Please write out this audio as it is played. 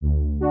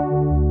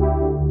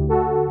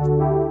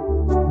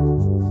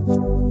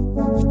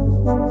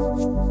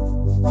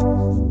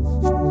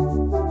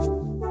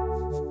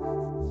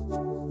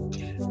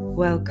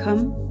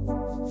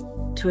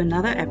to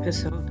another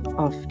episode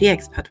of The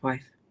Expat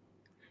Wife.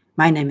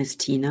 My name is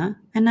Tina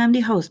and I'm the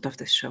host of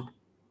this show.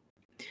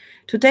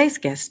 Today's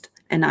guest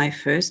and I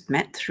first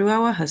met through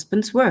our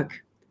husband's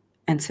work,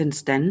 and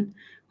since then,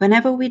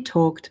 whenever we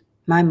talked,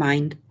 my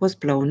mind was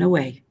blown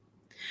away,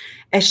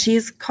 as she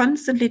is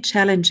constantly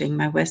challenging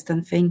my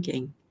Western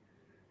thinking.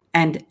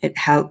 And it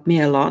helped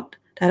me a lot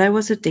that I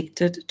was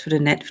addicted to the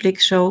Netflix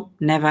show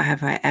Never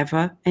Have I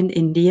Ever and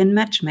Indian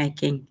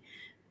Matchmaking.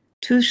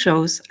 Two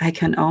shows I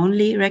can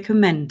only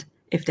recommend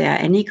if there are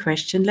any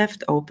questions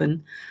left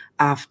open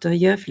after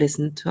you have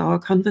listened to our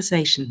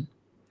conversation.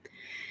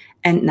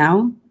 And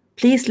now,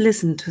 please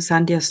listen to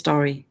Sandhya's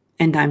story,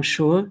 and I'm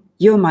sure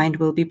your mind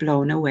will be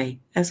blown away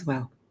as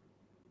well.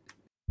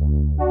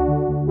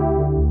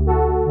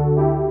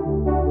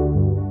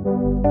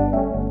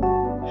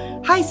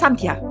 Hi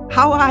Sandhya,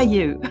 how are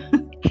you?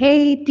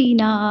 Hey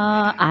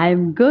Tina,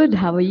 I'm good.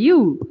 How are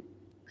you?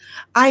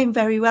 I'm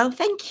very well,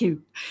 thank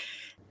you.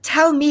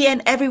 Tell me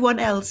and everyone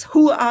else,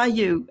 who are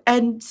you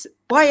and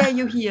why are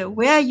you here?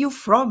 Where are you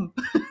from?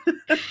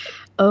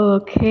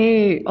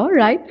 Okay, all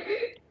right.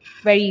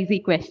 Very easy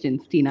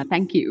questions, Tina.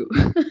 Thank you.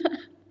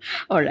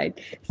 All right.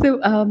 So,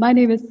 my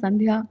name is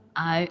Sandhya.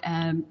 I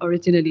am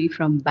originally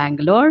from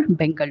Bangalore,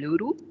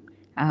 Bengaluru,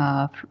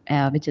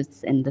 which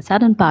is in the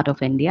southern part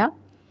of India.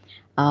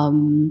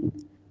 Um,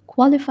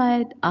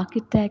 Qualified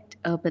architect,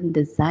 urban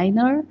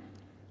designer,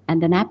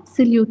 and an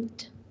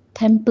absolute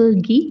temple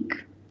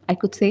geek, I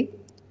could say.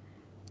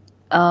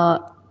 Uh,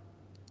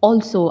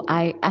 Also,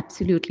 I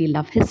absolutely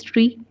love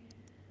history.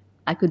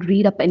 I could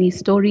read up any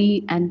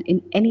story, and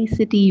in any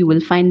city, you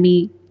will find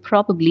me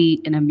probably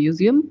in a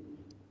museum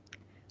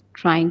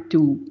trying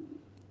to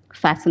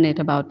fascinate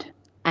about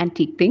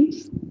antique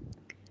things.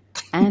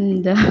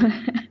 And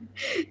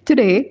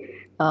today,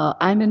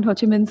 I'm in Ho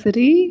Chi Minh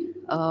City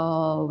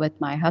with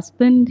my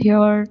husband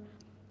here,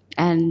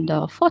 and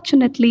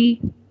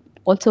fortunately,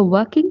 also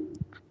working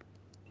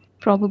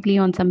probably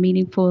on some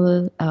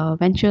meaningful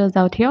ventures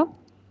out here.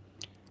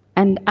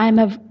 And I'm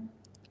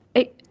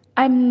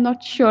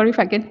not sure if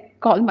I can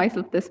call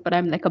myself this, but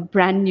I'm like a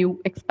brand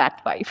new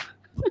expat wife.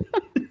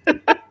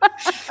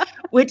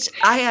 Which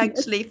I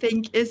actually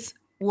think is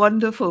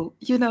wonderful,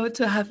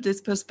 to have this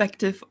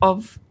perspective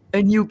of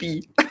a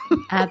newbie.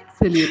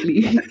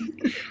 Absolutely.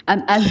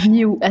 I'm as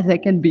new as I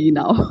can be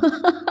now.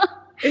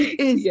 It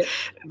is. Yeah.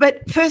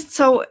 But first,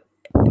 so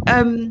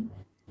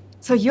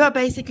you are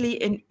basically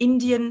an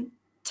Indian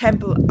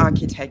temple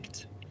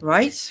architect,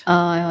 right?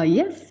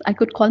 Yes, I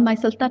could call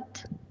myself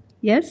that.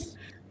 Yes.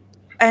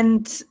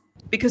 And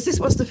because this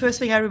was the first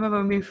thing I remember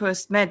when we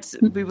first met,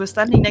 we were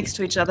standing next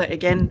to each other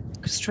again,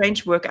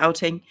 strange work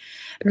outing.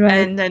 Right.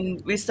 And then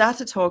we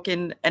started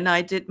talking, and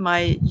I did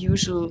my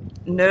usual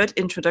nerd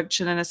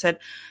introduction, and I said,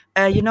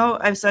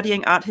 I'm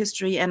studying art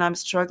history, and I'm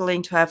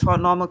struggling to have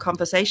normal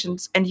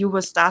conversations. And you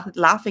were started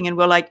laughing, and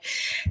were like,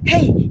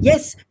 "Hey,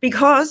 yes,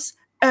 because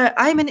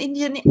I'm an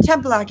Indian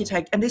temple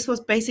architect." And this was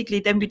basically,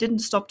 then we didn't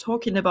stop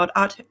talking about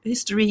art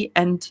history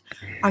and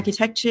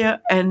architecture,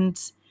 and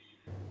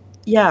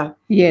yeah.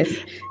 Yes.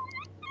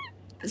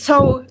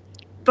 So,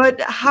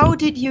 but how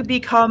did you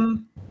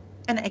become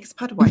an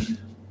expat wife?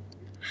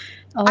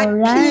 All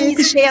right.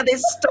 Please share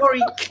this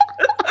story.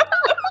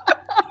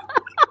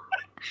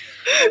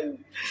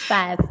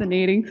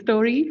 Fascinating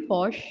story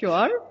for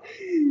sure.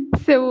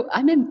 So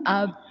I mean,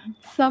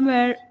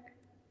 somewhere.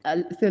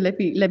 So let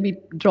me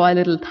draw a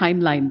little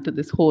timeline to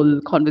this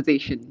whole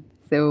conversation.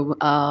 So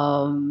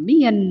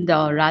me and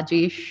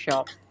Rajesh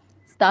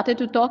started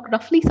to talk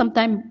roughly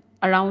sometime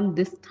around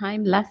this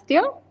time last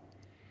year,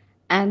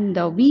 and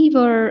we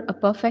were a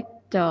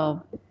perfect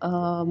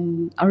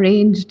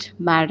arranged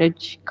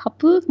marriage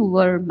couple who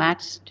were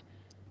matched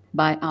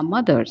by our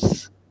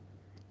mothers,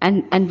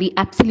 and we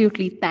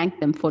absolutely thank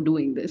them for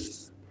doing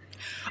this.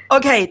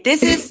 Okay,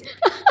 this is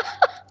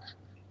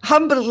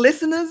humble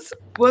listeners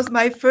was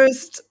my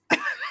first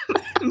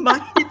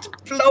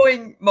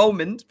mind-blowing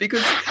moment,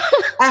 because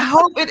I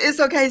hope it is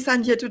okay,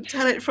 Sandhya, to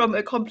tell it from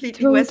a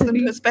completely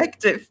Western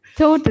perspective.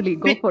 Totally,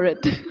 go for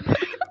it.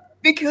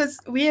 Because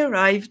we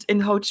arrived in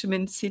Ho Chi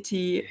Minh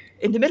City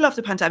in the middle of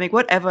the pandemic,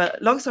 whatever,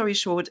 long story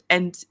short,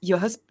 and your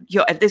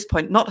at this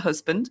point, not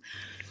husband,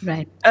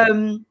 Right.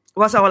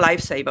 Was our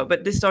lifesaver.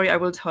 But this story I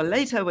will tell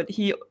later. But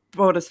he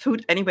brought us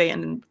food anyway,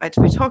 and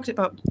we talked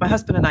about, my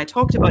husband and I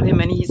talked about him,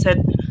 and he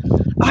said,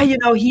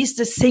 he's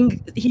the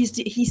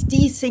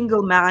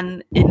single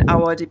man in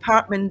our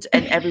department,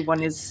 and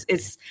everyone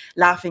is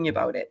laughing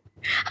about it.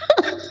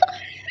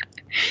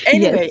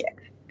 Anyway, yes.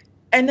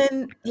 And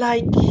then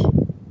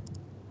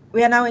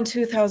we are now in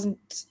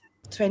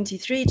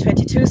 2023,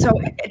 22. So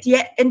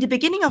in the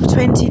beginning of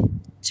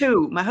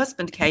 22, my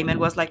husband came and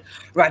was like,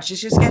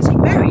 Rajesh is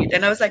getting married.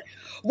 And I was like,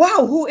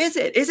 wow, who is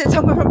it? Is it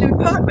someone from the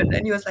department?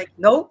 And he was like,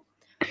 no.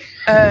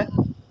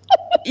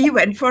 He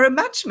went for a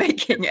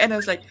matchmaking. And I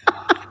was like,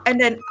 and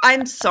then,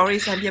 I'm sorry,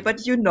 Sandhya,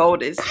 but you know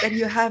this. Then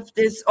you have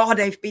this,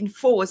 they've been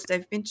forced,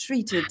 they've been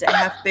treated, they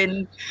have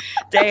been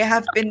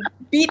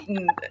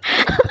beaten,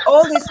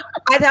 all this.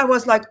 And I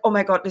was like, oh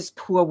my God, this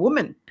poor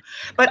woman.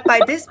 But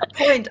by this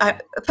point,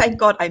 thank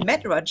God I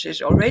met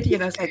Rajesh already,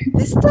 and I was like,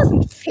 this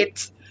doesn't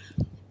fit.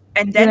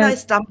 And then I Right.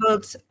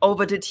 stumbled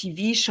over the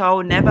TV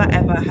show Never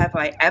Ever Have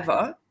I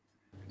Ever,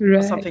 or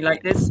Right. something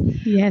like this,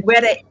 Yes.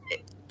 where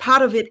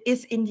part of it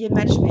is Indian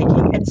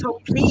matchmaking. And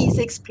so please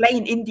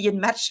explain Indian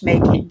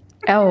matchmaking.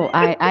 Oh,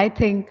 I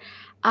think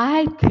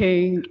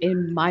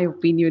in my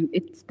opinion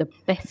it's the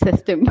best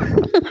system.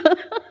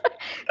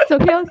 so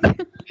here's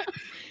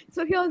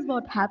so here's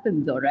what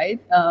happens, all right?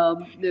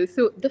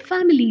 So the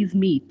families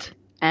meet,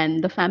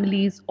 and the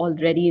families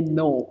already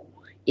know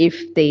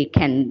if they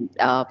can,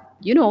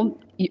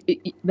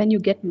 when you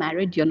get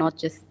married, you're not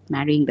just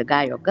marrying the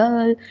guy or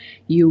girl,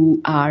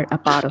 you are a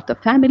part of the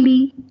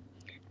family.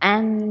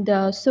 And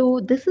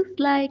so this is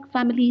like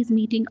families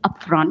meeting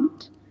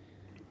upfront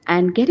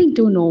and getting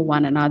to know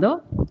one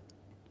another.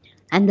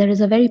 And there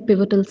is a very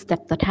pivotal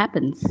step that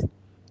happens,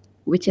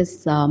 which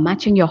is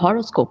matching your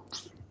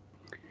horoscopes.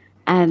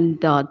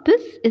 And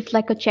this is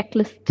like a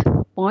checklist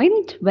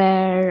point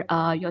where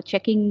you're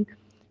checking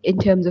in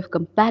terms of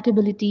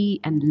compatibility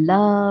and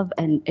love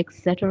and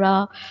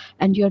etc.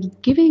 And you're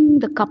giving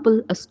the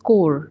couple a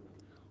score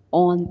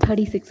on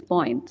 36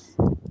 points.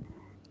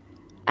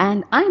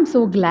 And I'm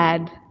so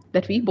glad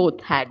that we both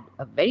had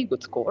a very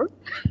good score.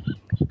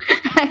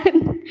 and,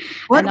 and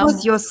What was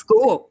now your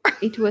score?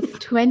 it was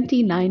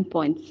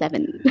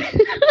 29.7.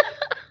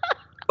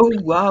 Oh,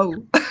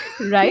 wow.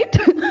 Right?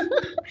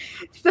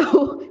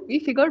 So we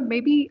figured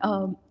maybe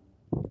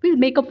we'll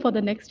make up for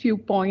the next few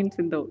points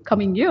in the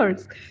coming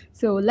years.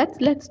 So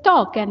let's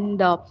talk.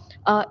 And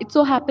it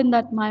so happened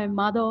that my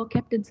mother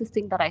kept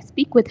insisting that I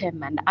speak with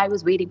him, and I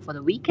was waiting for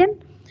the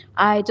weekend.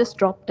 I just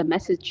dropped a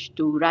message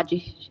to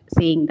Rajesh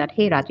saying that,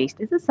 hey Rajesh,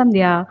 this is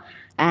Sandhya,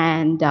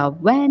 and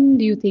when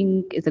do you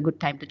think is a good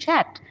time to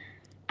chat?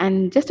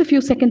 And just a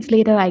few seconds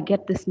later, I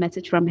get this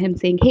message from him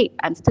saying, hey,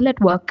 I'm still at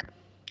work.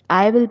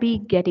 I will be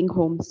getting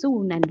home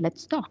soon and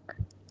let's talk.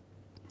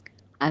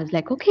 I was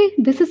like, okay,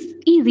 this is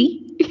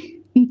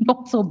easy,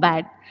 not so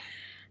bad.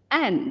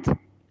 And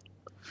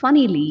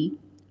funnily,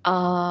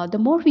 the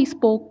more we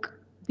spoke,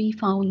 we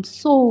found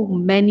so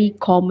many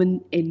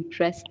common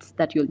interests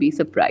that you'll be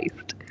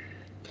surprised.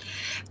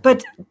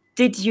 But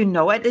did you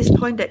know at this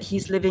point that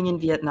he's living in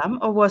Vietnam,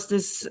 or was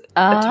this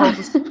a Uh,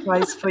 total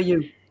surprise for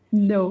you?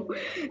 No.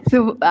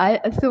 So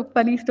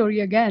funny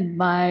story again.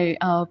 My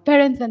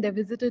parents, when they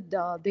visited,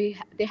 they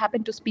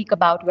happened to speak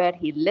about where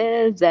he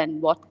lives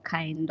and what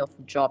kind of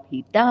job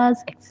he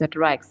does,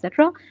 etc.,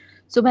 etc.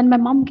 So when my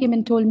mom came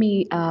and told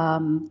me,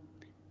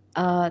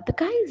 the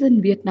guy is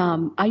in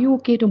Vietnam. Are you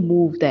okay to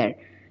move there?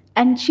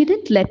 And she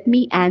didn't let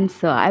me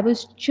answer. I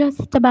was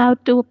just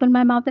about to open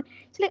my mouth.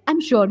 She's like, I'm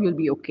sure you'll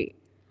be okay.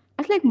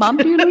 I was like, Mom,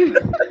 do you know?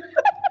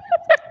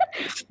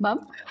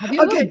 Mom, have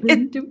you ever Okay,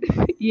 been to?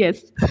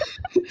 Yes.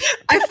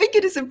 I think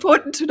it is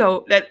important to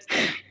know that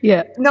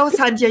Yeah. no,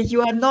 Sandhya,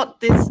 you are not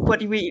this what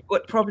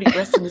probably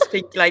Westerners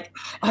think like,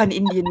 oh, an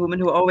Indian woman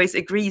who always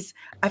agrees.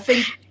 I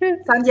think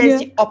Sandhya is Yeah.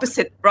 the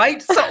opposite,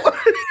 right? So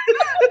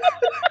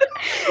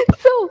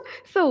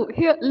So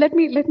here let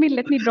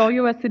me draw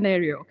you a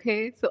scenario.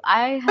 Okay, so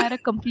I had a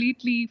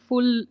completely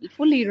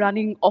fully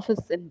running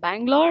office in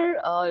Bangalore,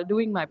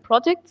 doing my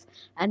projects,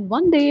 and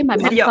one day my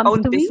you had mom your comes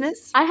own to me.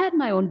 business? I had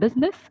my own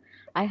business.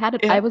 I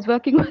Yeah. was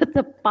working with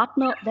a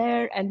partner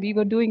there, and we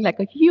were doing like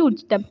a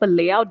huge temple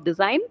layout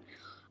design.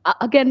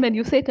 Again, when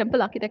you say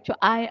temple architecture,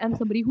 I am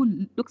somebody who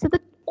looks at the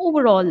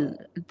overall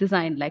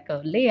design, like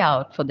a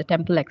layout for the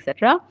temple,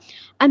 etc.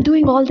 I'm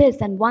doing all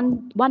this, and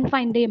one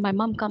fine day, my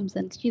mom comes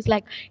and she's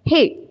like,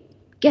 "Hey,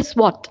 guess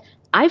what?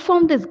 I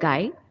found this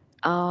guy.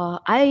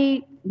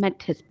 I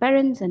met his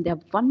parents, and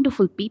they're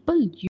wonderful people.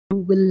 You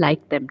will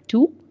like them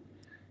too.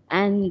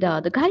 And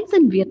the guy's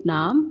in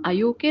Vietnam. Are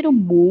you okay to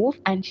move?"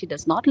 And she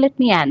does not let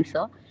me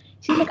answer.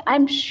 She's like,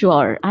 I'm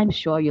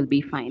sure you'll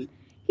be fine.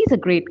 He's a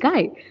great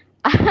guy.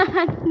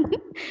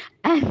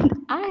 And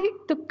I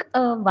took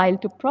a while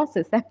to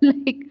process. I'm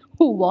like,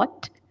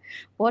 what?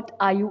 What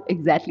are you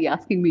exactly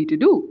asking me to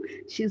do?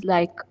 She's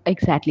like,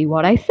 exactly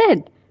what I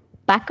said.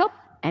 Pack up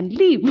and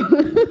leave.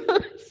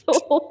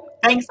 So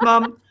Thanks,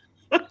 mom.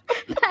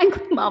 thanks,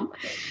 mom.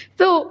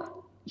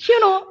 So,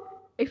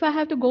 if I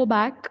have to go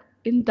back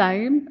in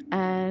time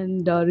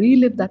and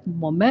relive that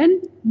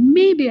moment,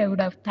 maybe I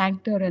would have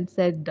thanked her and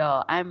said,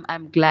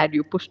 I'm glad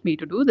you pushed me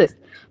to do this.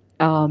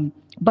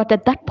 But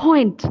at that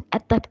point,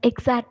 at that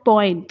exact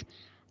point,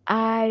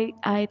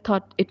 I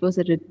thought it was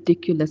a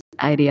ridiculous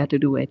idea to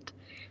do it.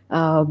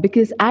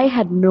 Because I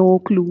had no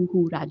clue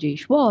who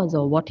Rajesh was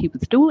or what he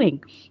was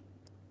doing.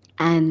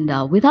 And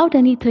without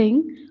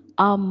anything,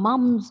 our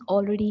moms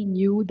already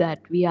knew that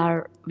we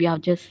are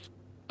just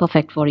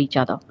perfect for each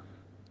other,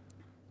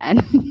 and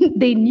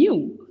they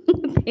knew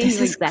they This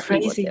knew is exactly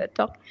what they crazy. were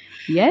talking.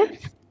 Yes.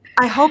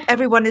 I hope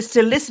everyone is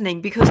still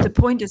listening because the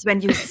point is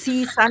when you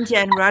see Sandhya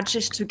and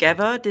Rajesh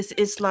together, this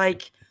is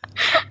like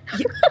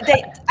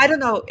I don't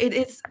know, it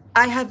is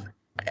I have,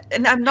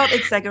 and I'm not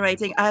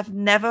exaggerating, I have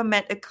never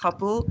met a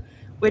couple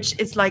which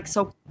is like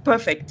so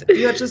perfect.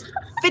 You're just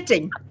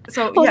fitting.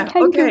 So Oh, yeah,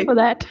 thank you okay. for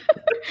that.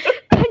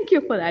 Thank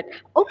Thank you for that.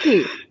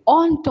 Okay,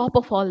 on top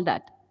of all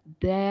that,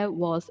 there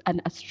was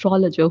an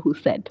astrologer who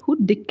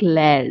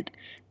declared,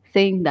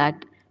 saying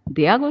that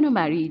they are going to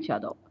marry each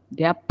other.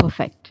 They are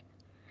perfect.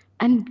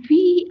 And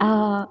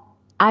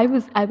I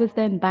was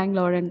there in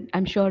Bangalore, and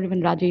I'm sure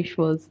even Rajesh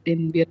was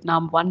in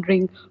Vietnam,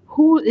 wondering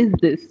who is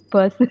this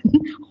person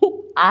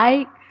who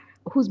I,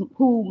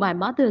 who my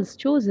mother's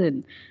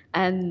chosen,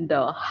 and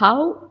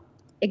how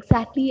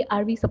exactly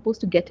are we supposed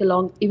to get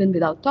along even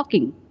without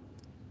talking?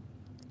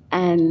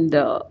 And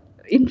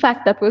in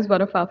fact, that was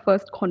one of our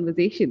first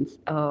conversations.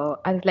 I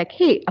was like,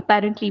 hey,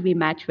 apparently we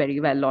match very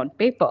well on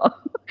paper.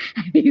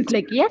 And he's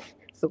like, yes,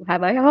 so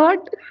have I heard?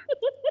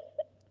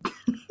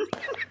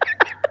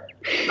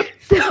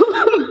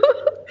 So,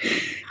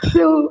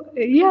 so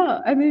yeah,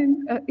 I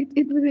mean,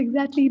 it was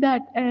exactly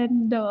that.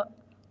 And uh,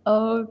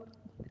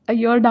 a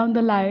year down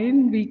the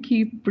line, we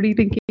keep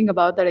rethinking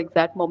about that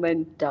exact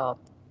moment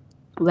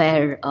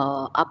where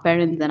our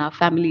parents and our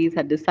families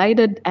had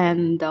decided.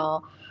 And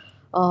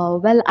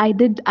well, I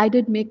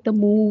did make the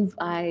move.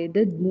 I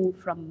did move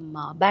from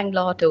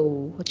Bangalore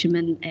to Ho Chi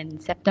Minh in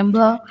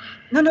September.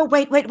 No, no,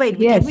 wait, wait, wait.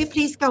 Can we Yes.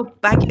 please go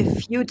back a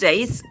few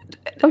days?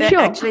 Oh, sure.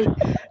 Actually,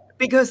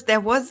 because there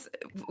was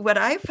what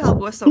I felt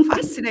was so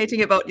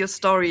fascinating about your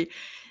story.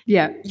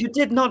 Yeah. You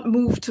did not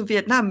move to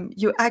Vietnam.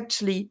 You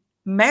actually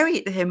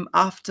married him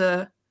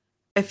after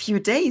a few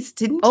days,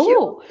 didn't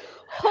you?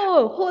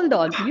 Hold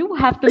on. You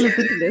have to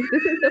listen to this.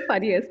 This is the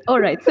funniest. All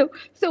right.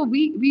 So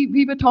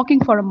we were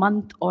talking for a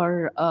month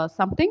or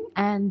something,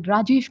 and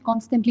Rajesh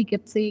constantly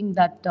kept saying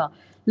that,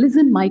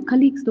 listen, my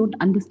colleagues don't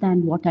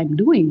understand what I'm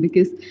doing,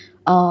 because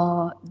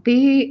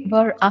they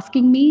were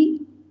asking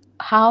me,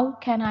 how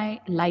can I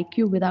like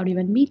you without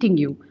even meeting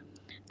you?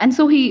 And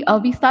so we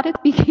started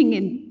speaking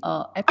in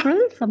April,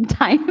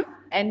 sometime,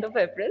 end of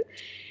April.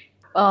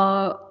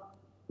 Uh,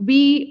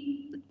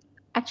 we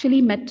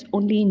actually met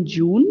only in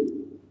June.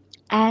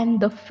 And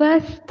the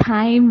first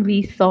time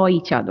we saw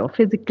each other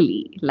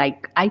physically,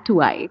 like eye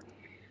to eye,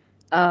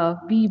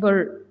 we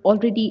were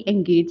already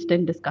engaged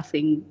in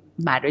discussing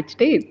marriage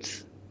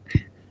dates.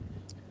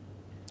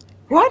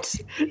 What?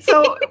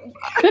 So,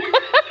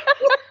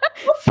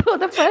 So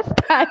the first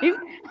time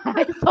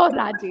I saw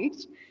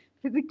Rajesh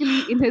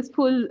physically in his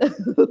full,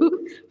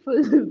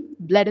 full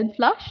blood and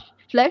flesh,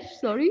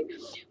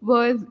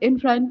 was in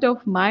front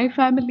of my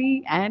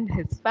family and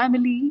his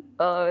family,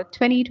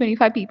 20,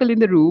 25 people in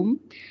the room.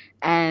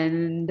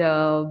 And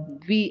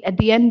we, at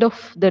the end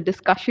of the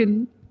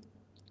discussion,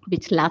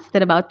 which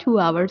lasted about 2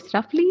 hours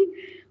roughly,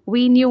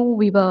 we knew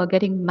we were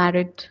getting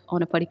married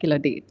on a particular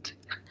date.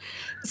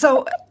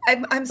 so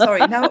I'm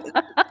sorry. Now,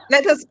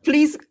 let us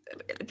please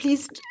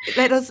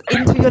let us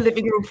into your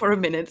living room for a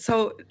minute.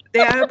 So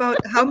there are about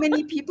how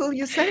many people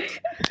you said?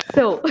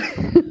 So,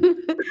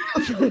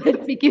 so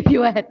let me give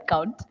you a head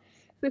count.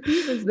 So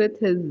he was with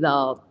his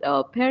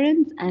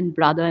parents and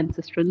brother and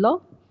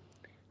sister-in-law,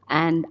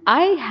 and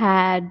I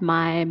had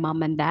my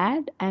mom and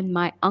dad and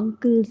my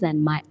uncles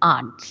and my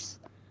aunts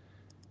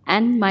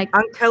and my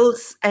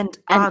Uncles and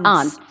and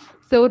aunts. aunts.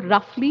 So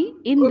roughly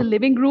in the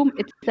living room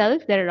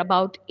itself, there are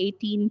about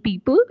 18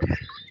 people,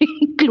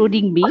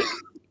 including me.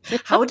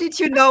 How did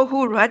you know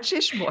who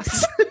Rajesh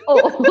was?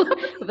 Oh,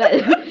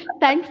 well,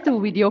 thanks to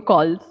video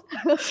calls.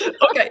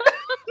 Okay.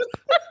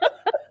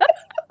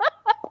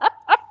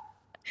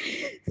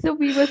 So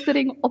we were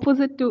sitting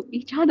opposite to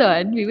each other,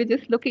 and we were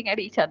just looking at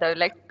each other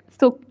like,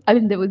 so. I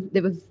mean, there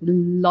was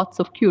lots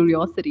of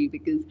curiosity,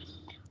 because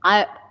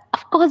I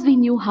of course we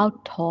knew how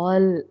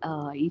tall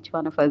each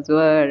one of us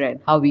were,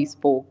 and how we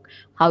spoke,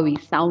 how we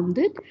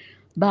sounded,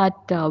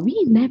 but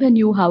we never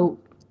knew how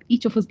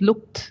each of us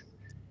looked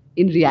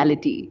in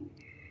reality.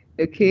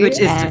 Which Okay. is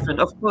And different,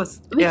 of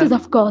course. which Yeah. is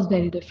of course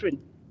very different.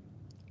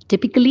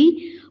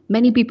 Typically,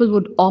 many people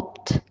would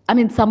opt. I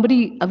mean,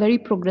 somebody, a very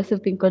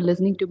progressive thinker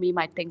listening to me,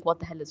 might think, what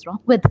the hell is wrong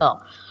with her?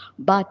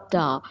 But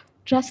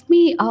trust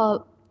me,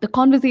 the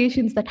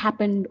conversations that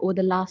happened over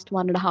the last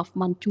 1.5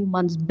 month, 2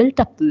 months, built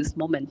up to this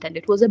moment. And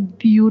it was a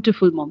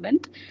beautiful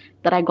moment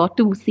that I got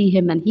to see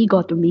him, and he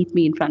got to meet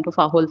me in front of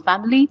our whole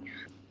family.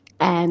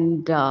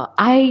 And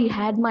I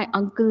had my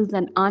uncles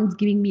and aunts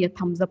giving me a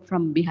thumbs up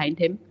from behind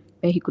him,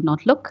 where he could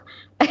not look.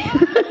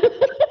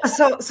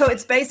 So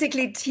it's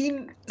basically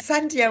Team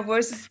Sandhya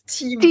versus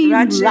Team Team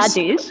Rajesh.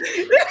 Rajesh,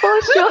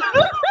 for sure.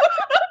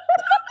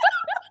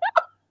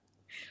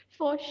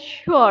 For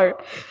sure.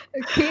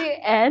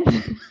 Okay. And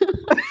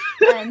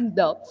and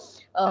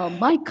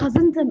my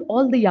cousins and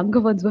all the younger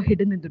ones were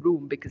hidden in the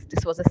room, because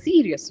this was a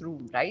serious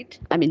room, right?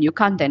 I mean, you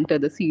can't enter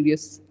the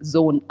serious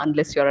zone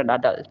unless you're an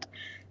adult.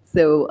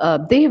 So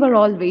they were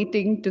all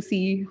waiting to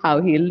see how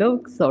he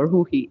looks or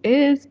who he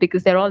is,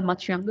 because they're all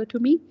much younger to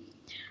me.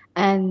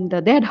 And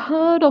they had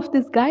heard of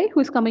this guy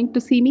who's coming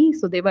to see me,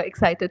 so they were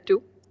excited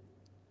too.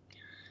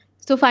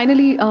 So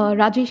finally,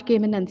 Rajesh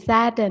came in and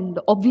sat, and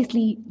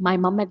obviously, my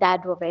mom and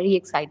dad were very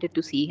excited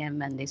to see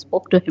him, and they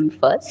spoke to him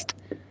first.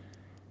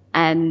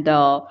 And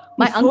my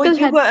Before uncle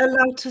you had, were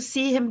allowed to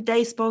see him,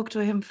 they spoke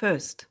to him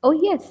first. oh,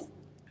 yes,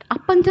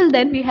 up until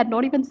then, we had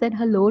not even said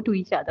hello to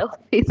each other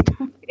face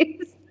to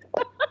face.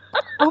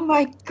 Oh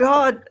my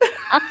God.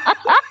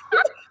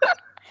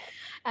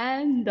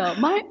 And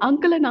my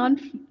uncle and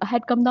aunt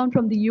had come down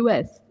from the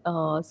US,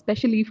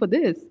 especially for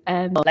this,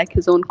 and like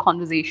his own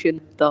conversation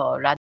with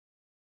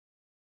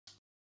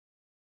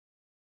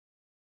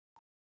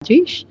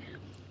Rajesh.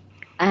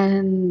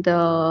 And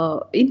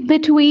in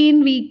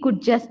between, we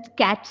could just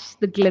catch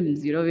the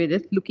glimpse. We're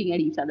just looking at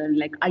each other and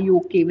like, "Are you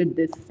okay with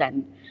this?"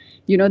 And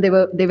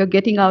they were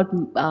getting out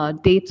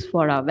dates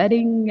for our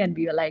wedding, and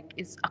we were like,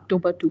 "Is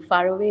October too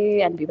far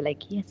away?" And we were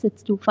like, "Yes,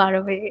 it's too far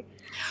away."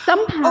 Oh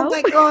Somehow,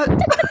 my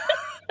God.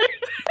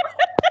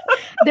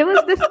 there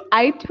was this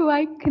eye to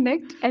eye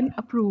connect and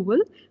approval.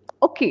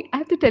 Okay, I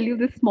have to tell you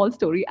this small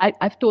story.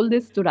 I've told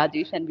this to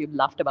Rajesh and we've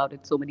laughed about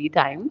it so many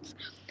times.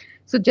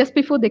 So, just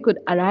before they could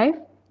arrive,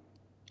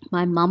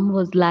 my mom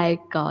was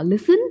like,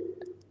 "Listen,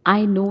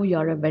 I know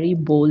you're a very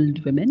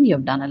bold woman. You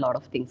have done a lot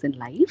of things in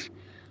life.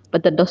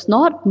 But that does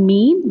not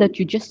mean that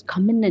you just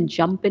come in and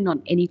jump in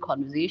on any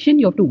conversation.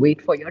 You have to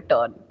wait for your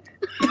turn."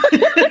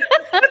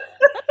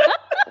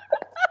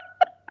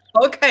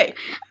 Okay.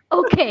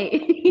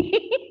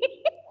 Okay.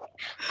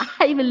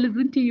 I will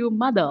listen to you,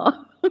 mother.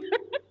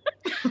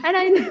 And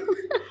I know.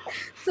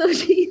 So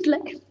she's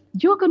like,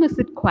 "You're going to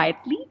sit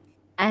quietly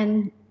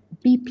and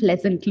be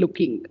pleasant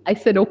looking." I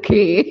said,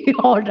 "Okay,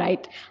 all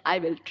right. I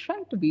will try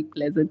to be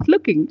pleasant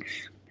looking."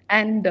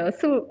 And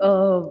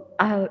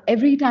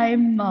every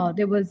time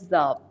there was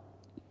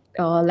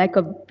like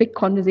a big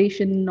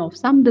conversation of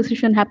some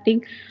decision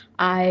happening,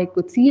 I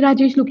could see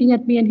Rajesh looking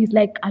at me and he's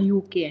like, "Are you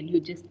okay?" And you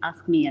just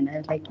ask me, and I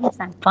was like, "Yes,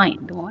 I'm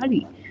fine. Don't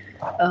worry."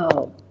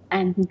 Uh,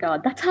 and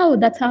that's how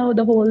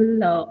the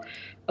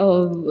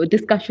whole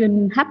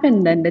discussion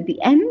happened. And at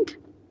the end,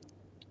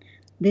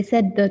 they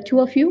said the two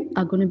of you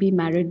are going to be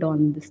married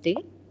on this day.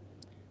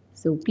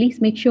 So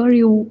please make sure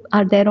you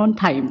are there on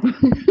time.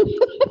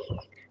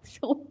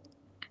 so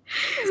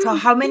So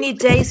how many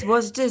days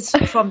was this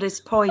from this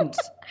point?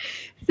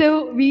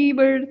 So we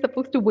were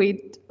supposed to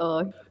wait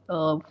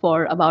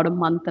for about a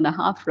month and a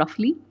half,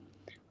 roughly.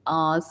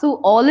 So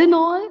all in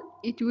all,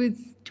 it was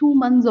 2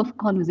 months of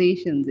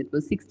conversations. It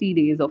was 60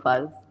 days of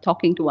us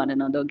talking to one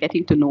another,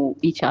 getting to know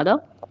each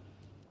other.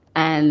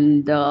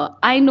 And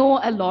I know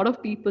a lot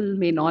of people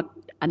may not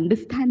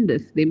understand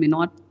this. They may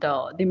not.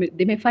 They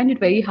may find it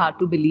very hard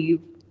to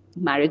believe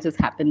marriages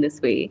happen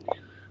this way.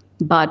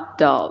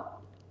 But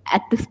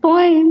at this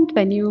point,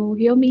 when you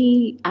hear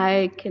me,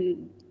 I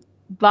can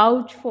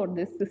vouch for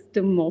this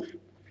system of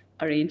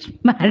arranged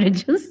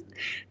marriages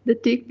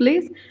that take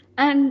place.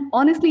 And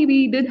honestly,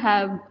 we did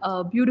have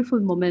a beautiful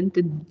moment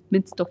in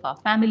midst of our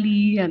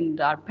family and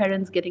our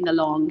parents getting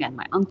along, and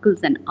my uncles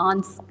and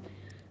aunts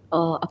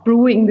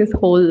approving this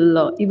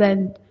whole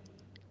event.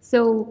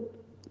 So,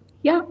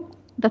 yeah,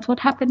 that's what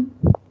happened.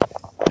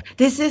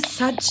 This is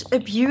such a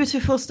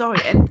beautiful story.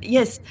 And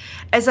yes,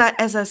 as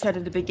I said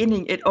in the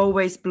beginning, it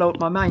always blowed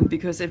my mind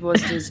because it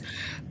was this,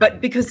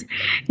 but because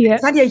Yeah.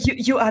 Sandhya,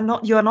 you are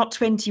not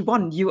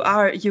 21.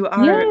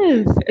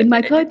 Yes, in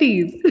my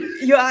 30s.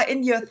 You are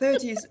in your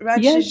 30s. Yes,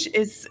 Rajesh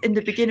is in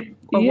the beginning,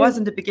 or yes, was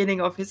in the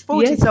beginning of his yes,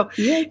 40s. So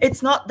yes.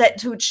 it's not that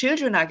two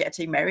children are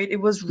getting married.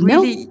 It was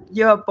really No,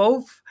 you're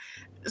both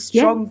yes,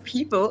 strong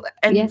people.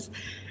 yes.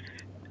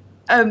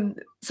 And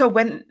so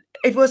when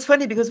it was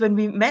funny because when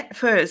we met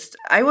first,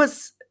 I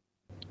was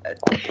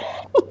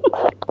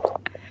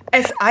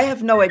as I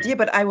have no idea,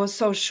 but I was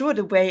so sure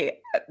the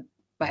way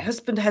my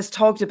husband has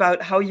talked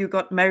about how you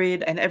got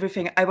married and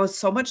everything. I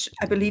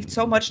believed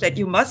so much that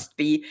you must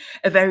be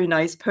a very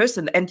nice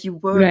person. And you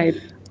were, Right.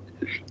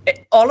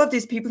 all of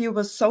these people, you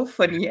were so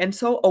funny and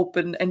so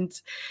open. And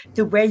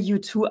the way you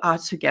two are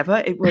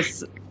together, it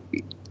was,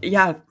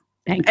 yeah.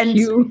 Thank And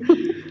you.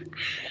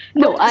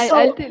 No, I'll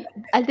so, tell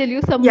you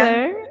yeah,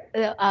 somewhere.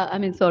 I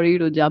mean, sorry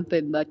to jump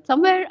in, but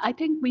somewhere I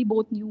think we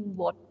both knew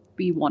what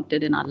we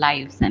wanted in our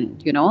lives,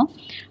 and we've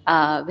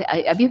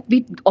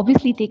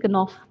obviously taken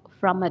off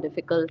from a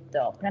difficult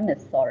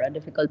premise or a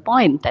difficult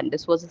point, and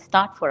this was a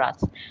start for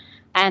us.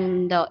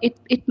 And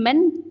it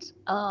meant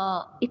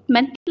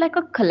like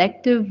a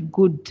collective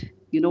good.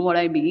 You know what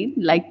I mean?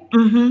 Like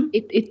hmm.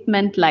 it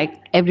meant like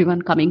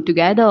everyone coming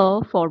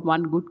together for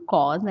one good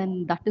cause,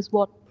 and that is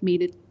what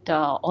made it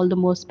all the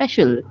more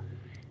special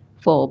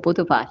for both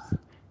of us.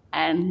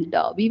 And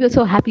we were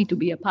so happy to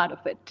be a part of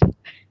it.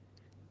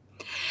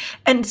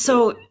 And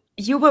so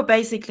you were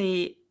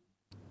basically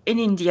in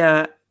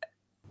India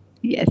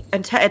Yes.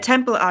 a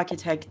temple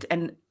architect,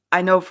 and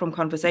I know from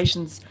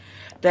conversations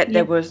that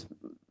Yes.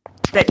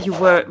 that you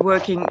were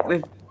working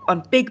with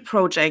on big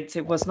projects.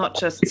 It was not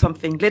just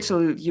something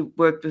little. You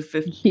worked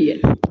Yes.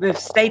 with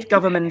state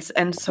governments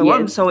and so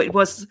on. Yes. So it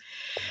was.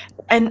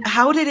 And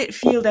how did it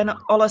feel then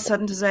all of a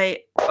sudden to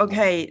say,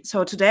 okay,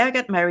 so today I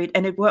get married,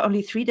 and it were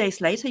only 3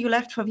 days later you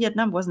left for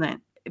Vietnam, wasn't it?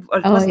 It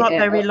Oh, was not yeah.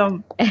 very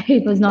long.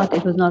 It was not.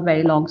 It was not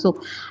very long.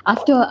 So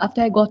after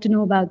I got to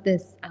know about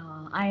this,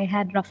 I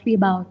had roughly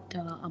about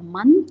a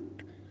month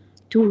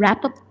to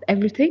wrap up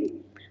everything.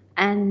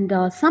 And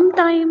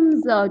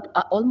sometimes,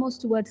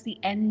 almost towards the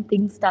end,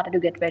 things started to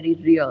get very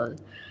real.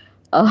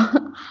 Uh,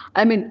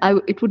 I mean,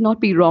 it would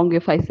not be wrong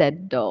if I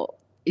said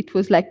it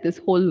was like this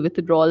whole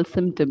withdrawal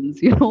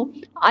symptoms, you know.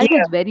 I was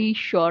Yeah. very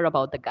sure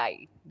about the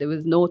guy. There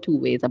was no two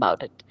ways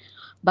about it.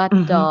 But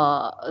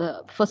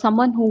Mm-hmm. for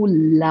someone who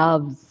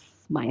loves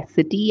my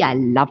city, I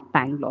love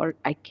Bangalore.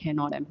 I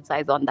cannot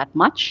emphasize on that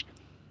much.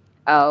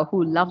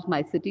 Who loves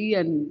my city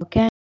and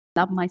can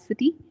love my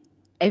city,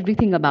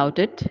 everything about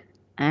it,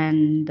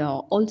 and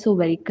also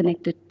very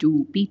connected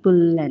to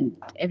people and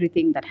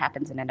everything that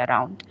happens in and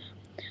around.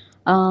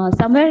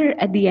 Somewhere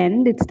at the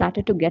end, it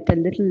started to get a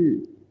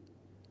little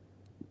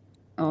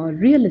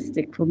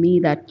realistic for me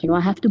that, you know,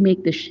 I have to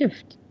make this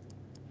shift.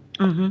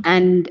 Mm-hmm.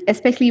 And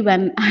especially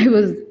when I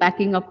was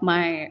packing up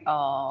my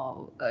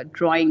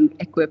drawing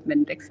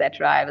equipment,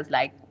 etc., I was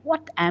like,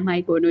 what am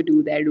I going to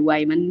do there? Do I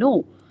even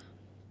know?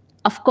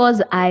 Of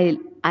course, I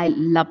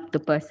loved the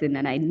person,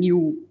 and I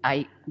knew,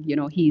 I you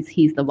know,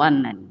 he's the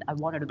one, and I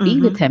wanted to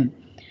be with Mm-hmm. him.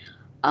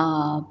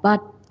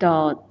 But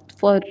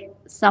for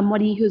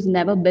somebody who's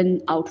never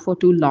been out for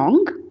too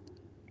long,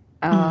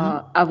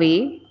 Mm-hmm.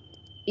 away,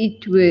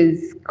 it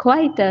was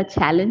quite a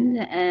challenge,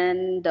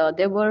 and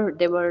there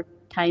were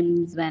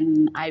times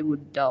when I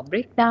would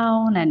break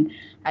down, and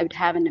I would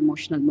have an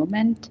emotional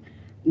moment,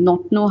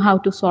 not know how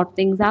to sort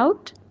things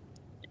out.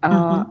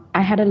 Mm-hmm.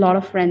 I had a lot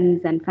of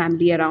friends and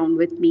family around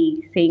with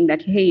me saying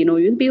that, hey, you know,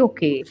 you'll be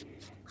okay.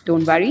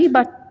 Don't worry.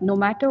 But no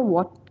matter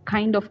what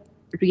kind of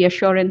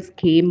reassurance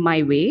came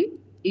my way,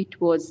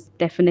 it was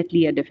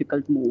definitely a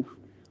difficult move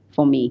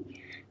for me.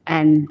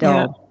 And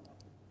Yeah.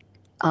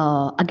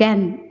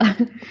 again,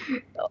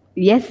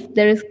 yes,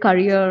 there is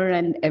career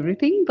and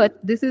everything, but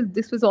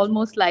this was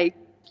almost like,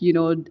 you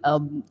know,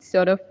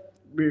 sort of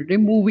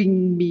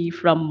removing me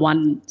from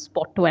one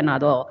spot to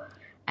another,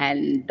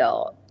 and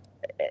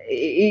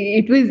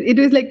it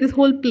was like this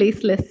whole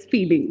placeless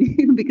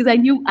feeling because I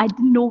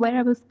didn't know where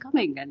I was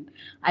coming, and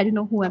I didn't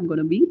know who I'm going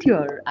to meet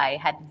here. I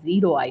had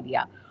zero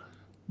idea,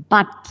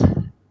 but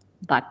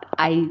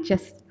I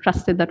just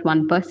trusted that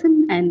one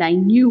person, and I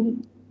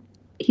knew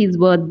he's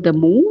worth the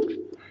move,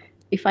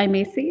 if I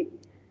may say.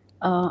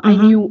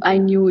 Mm-hmm. I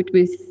knew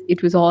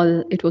it was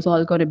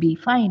all going to be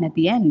fine at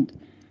the end,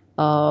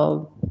 uh,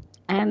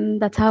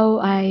 and that's how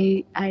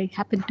I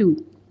happened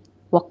to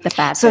walk the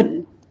path. So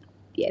And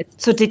yes,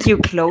 so did you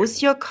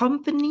close your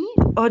company,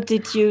 or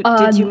did you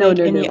no, make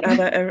no, any no.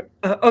 other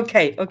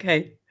okay,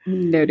 okay.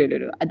 No, no, no,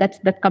 no.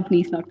 That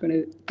company is not going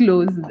to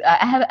close.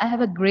 I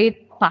have a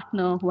great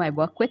partner who I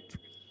work with.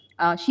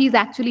 She's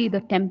actually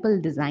the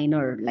temple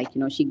designer. Like,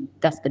 you know, she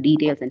does the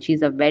details, and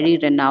she's a very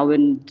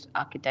renowned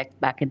architect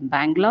back in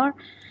Bangalore.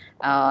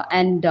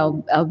 And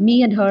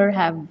me and her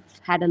have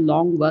had a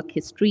long work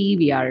history.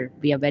 We are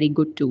very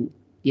good to,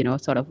 you know,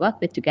 sort of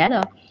work with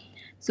together.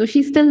 So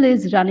she still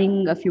is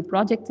running a few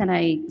projects, and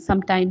I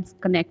sometimes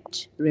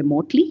connect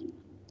remotely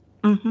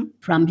Mm-hmm.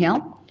 from here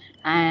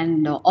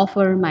and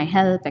offer my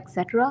help,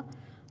 etc.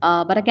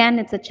 But again,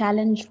 it's a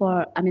challenge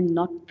for, I mean,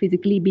 not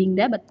physically being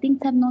there, but things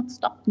have not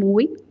stopped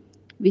moving.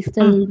 We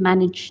still Mm.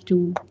 manage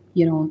to,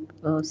 you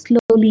know,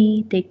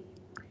 slowly take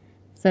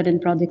certain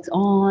projects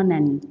on,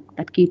 and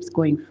that keeps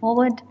going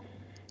forward.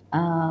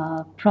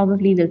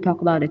 Probably we'll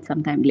talk about it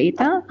sometime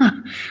later.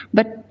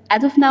 But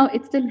as of now,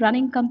 it's still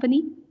running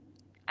company.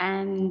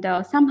 And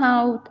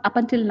somehow, up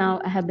until now,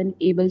 I have been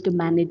able to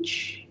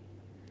manage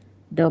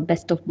the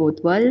best of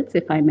both worlds,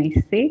 if I may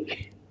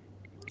say.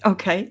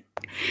 Okay.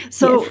 Yes.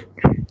 So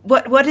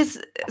what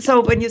is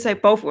so when you say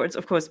both worlds,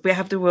 of course, we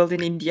have the world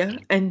in India,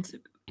 and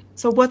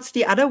so what's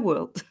the other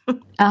world?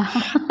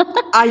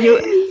 Are you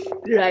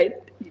Right.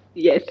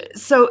 Yes.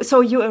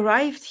 so you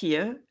arrived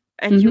here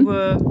and you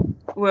were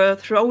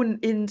Mm-hmm. thrown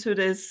into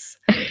this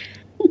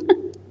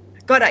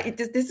God,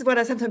 this is what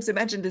I sometimes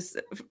imagine this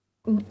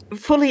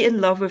fully in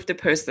love with the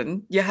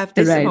person. You have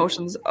this Right.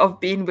 emotions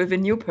of being with a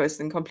new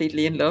person,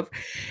 completely in love,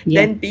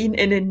 Yes. then being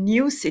in a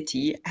new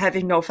city,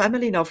 having no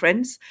family, no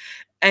friends.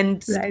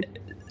 And Right.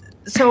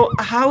 so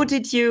how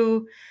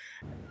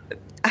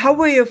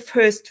were your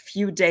first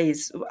few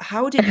days?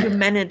 How did you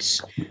manage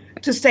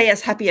to stay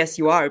as happy as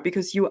you are?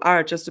 Because you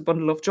are just a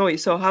bundle of joy.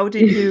 So how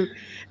did you,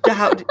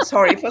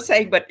 sorry for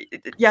saying, but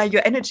yeah,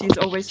 your energy is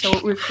always so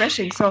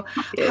refreshing. So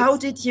how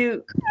Yes. did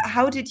you,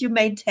 how did you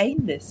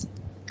maintain this?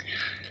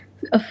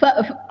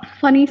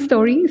 Funny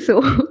story.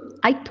 So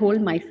I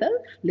told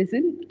myself,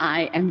 listen,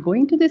 I am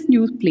going to this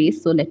new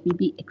place, so let me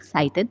be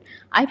excited.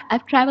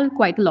 I've traveled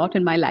quite a lot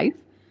in my life,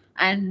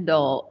 and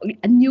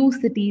new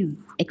cities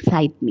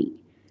excite me.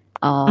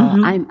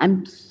 Mm-hmm.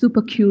 I'm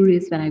super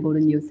curious when I go to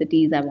new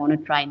cities. I want to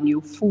try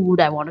new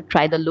food. I want to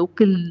try the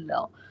local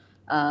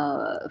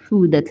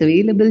food that's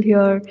available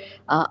here.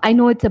 I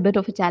know it's a bit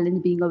of a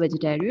challenge being a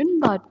vegetarian,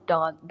 but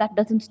that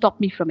doesn't stop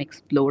me from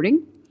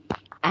exploring.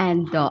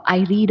 And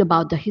I read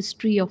about the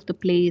history of the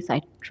place.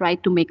 I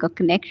tried to make a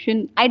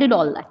connection. I did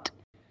all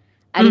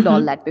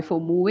that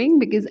before moving,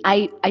 because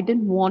I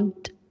didn't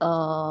want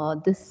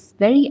this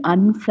very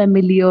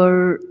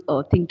unfamiliar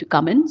thing to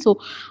come in. So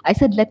I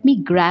said, let me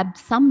grab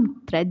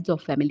some threads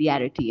of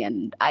familiarity.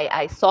 And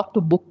I sought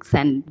to books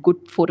and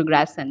good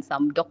photographs and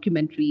some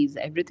documentaries,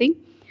 everything.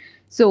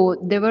 So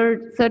there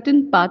were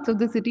certain parts of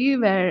the city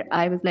where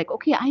I was like,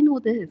 okay, I know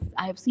this.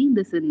 I have seen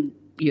this in,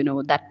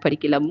 that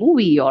particular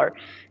movie or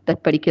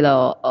that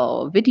particular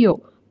video.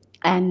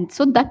 And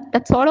so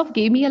that sort of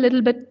gave me a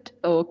little bit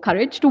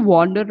courage to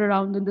wander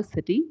around in the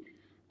city.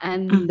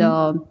 And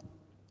Hmm.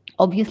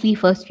 obviously,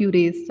 first few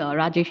days,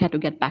 Rajesh had to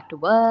get back to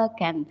work.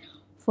 And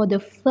for the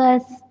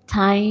first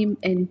time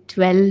in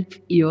 12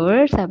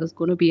 years, I was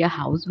going to be a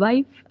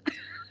housewife,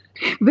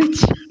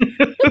 which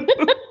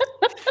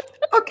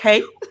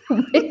Okay.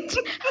 which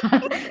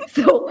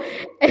so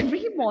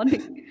every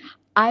morning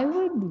I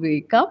would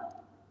wake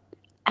up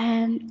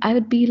and I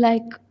would be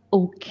like,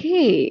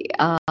 okay,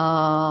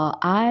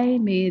 I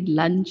made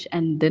lunch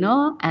and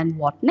dinner, and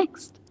what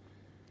next?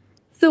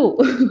 So,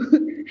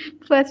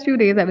 first few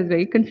days I was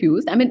very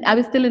confused. I mean, I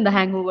was still in the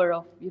hangover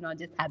of,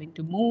 just having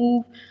to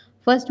move.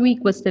 First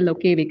week was still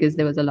okay because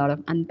there was a lot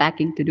of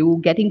unpacking to do,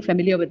 getting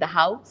familiar with the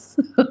house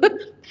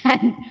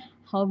and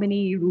how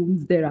many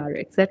rooms there are,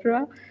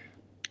 etc.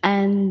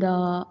 And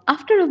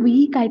after a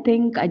week, I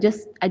think I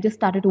just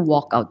started to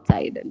walk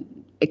outside and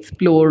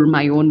explore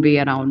my own way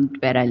around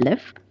where I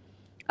live.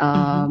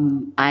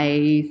 Hmm.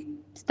 I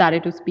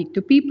started to speak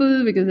to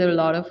people because there are a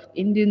lot of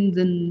Indians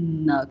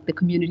in the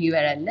community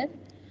where I live.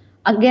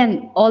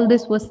 Again, all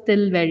this was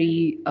still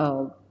very,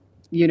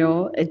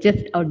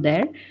 just out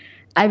there.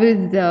 I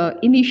was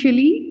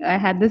initially, I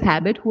had this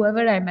habit,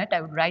 whoever I met, I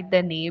would write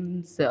their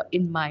names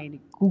in my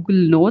Google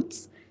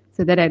Notes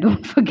so that I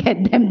don't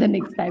forget them the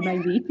next time I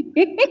meet.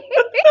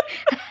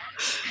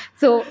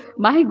 So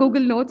my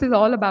Google Notes is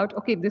all about,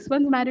 okay, this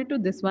one's married to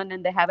this one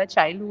and they have a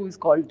child who is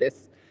called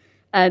this.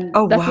 And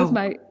Oh, that was wow.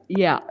 my,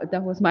 yeah,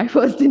 that was my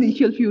first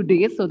initial few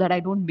days so that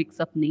I don't mix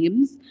up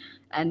names.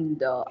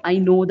 And I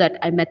know that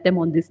I met them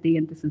on this day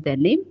and this is their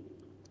name.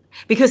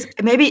 Because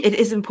maybe it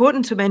is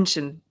important to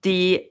mention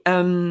Yeah.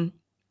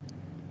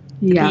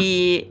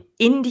 the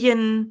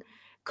Indian Yes.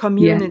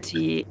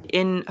 community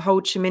in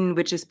Ho Chi Minh,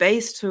 which is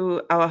based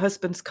to our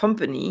husband's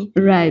company,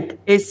 Right.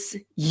 is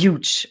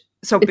huge.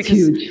 So It's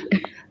because huge.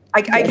 I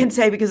Yes. can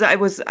say because I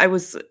was I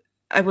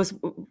was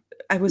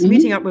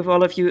meeting up Hmm. with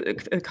all of you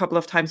a couple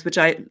of times, which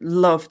I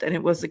loved, and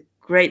it was a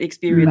great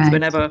experience Right.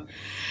 whenever.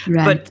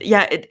 Right. But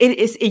yeah, it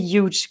is a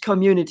huge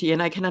community,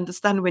 and I can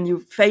understand when you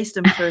face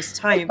them first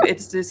time.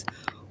 It's this,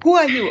 who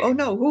are you? Oh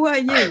no, who are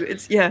you?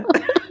 It's yeah.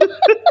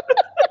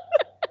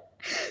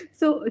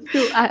 So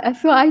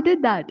I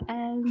did that,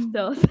 and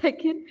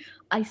second,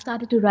 I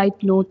started to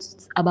write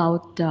notes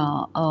about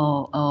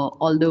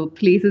all the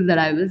places that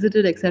I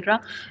visited, etc.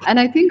 And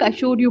I think I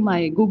showed you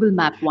my Google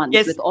Map once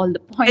Yes, with all the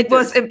it was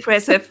pointers.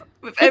 impressive.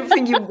 With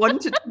everything you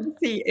wanted to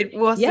see, it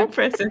was Yes.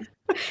 impressive.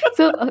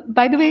 So,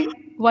 by the way,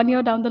 1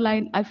 year down the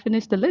line, I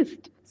finished the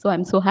list. So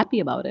I'm so happy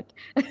about it.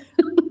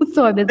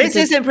 So I This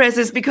visited. is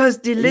impressive because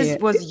the Yeah. list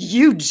was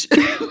huge.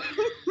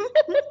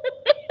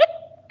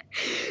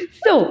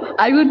 So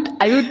I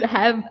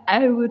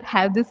would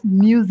have this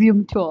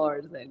museum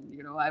tours, and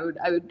I would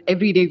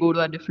every day go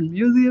to a different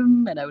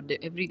museum, and I would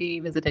every day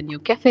visit a new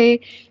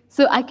cafe.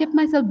 So I kept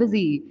myself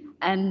busy,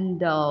 and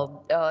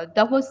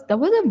that was a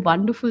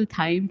wonderful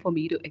time for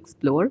me to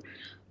explore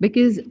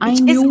because I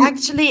Which is knew.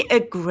 actually a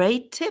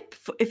great tip.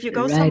 If you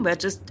go somewhere, Right.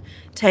 just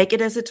take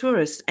it as a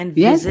tourist and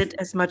Yes. visit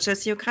as much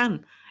as you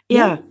can.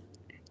 Yes. Yeah.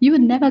 You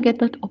would never get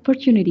that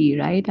opportunity,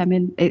 right? I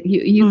mean,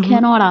 you Hmm.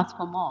 cannot ask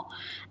for more.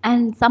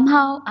 And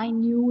somehow I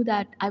knew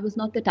that I was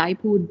not the type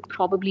who would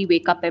probably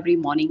wake up every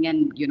morning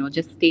and,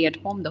 just stay at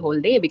home the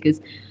whole day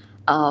because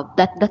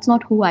that's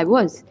not who I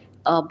was.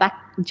 Back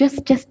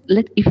just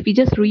let if we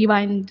just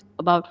rewind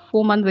about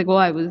 4 months ago,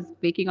 I was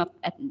waking up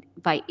at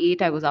by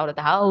 8. I was out of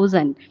the house,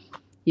 and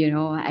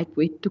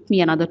it took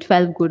me another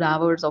 12 good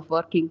hours of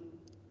working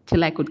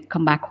till I could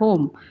come back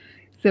home.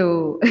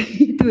 So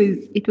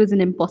it was an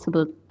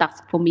impossible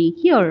task for me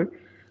here,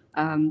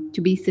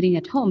 to be sitting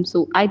at home.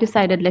 So I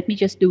decided, let me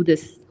just do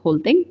this whole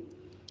thing,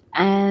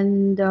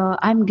 and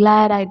I'm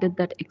glad I did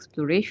that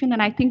exploration.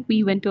 And I think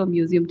we went to a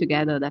museum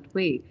together that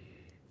way.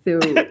 So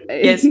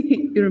Yes.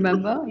 you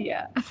remember,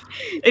 yeah.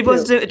 It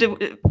was So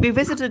we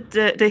visited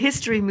the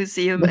history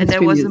museum, the and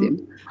there history was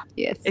museum,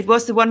 yes, it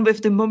was the one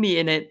with the mummy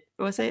in it,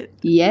 was it?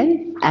 yes,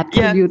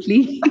 Yeah.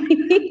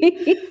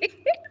 absolutely.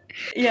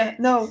 Yeah,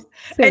 no.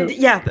 And So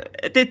yeah,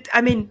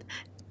 I mean,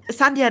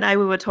 Sandhya and I,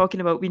 we were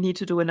talking about we need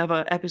to do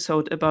another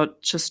episode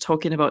about just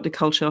talking about the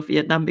culture of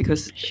Vietnam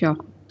because sure,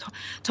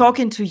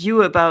 talking to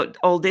you about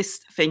all these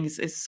things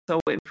is so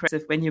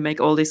impressive when you make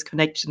all these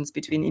connections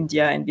between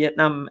India and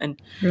Vietnam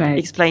and right,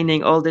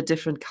 explaining all the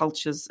different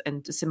cultures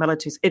and the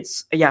similarities.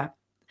 It's yeah.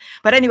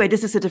 But anyway,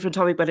 this is a different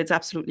topic, but it's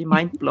absolutely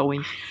mind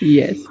blowing.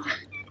 yes.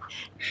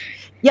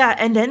 Yeah,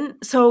 and then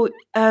so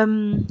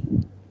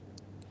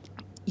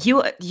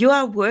you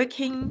are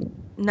working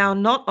now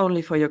not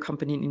only for your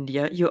company in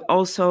India, you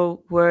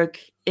also work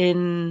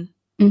in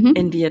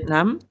Mm-hmm.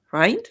 Vietnam,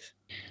 right?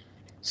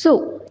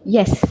 So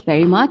yes,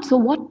 very much. So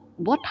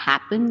what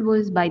happened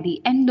was by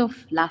the end of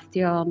last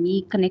year,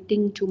 me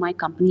connecting to my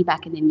company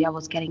back in India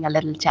was getting a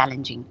little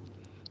challenging.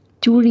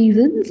 Two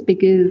reasons: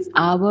 because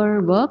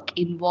our work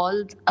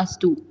involves us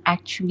to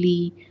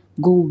actually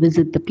go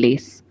visit the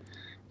place.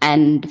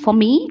 And for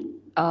me,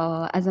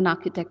 as an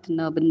architect and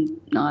urban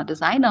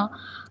designer,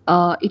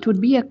 it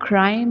would be a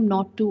crime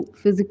not to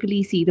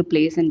physically see the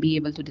place and be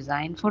able to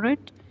design for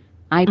it.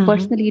 I Mm-hmm.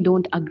 personally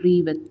don't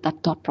agree with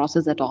that thought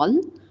process at all,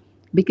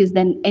 because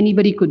then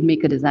anybody could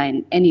make a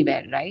design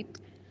anywhere, right?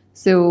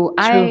 So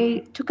True.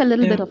 I took a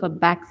little bit Yeah. of a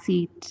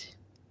backseat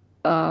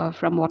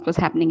from what was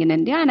happening in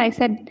India, and I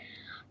said,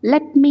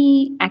 let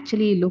me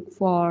actually look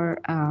for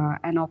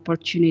an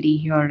opportunity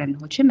here in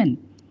Ho Chi Minh.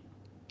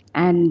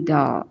 And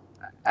uh,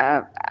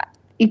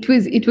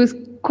 it was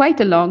quite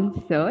a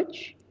long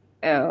search.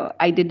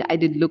 I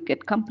did look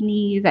at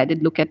companies. I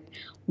did look at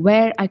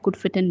where I could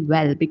fit in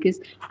well, because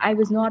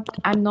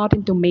I'm not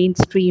into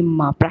mainstream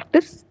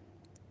practice,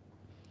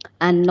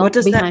 and What not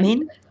does that behind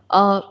mean?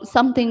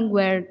 something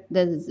where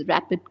there's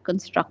rapid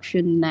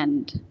construction,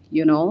 and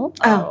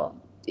Oh,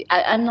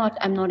 I'm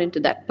not into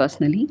that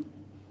personally.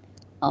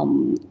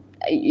 um,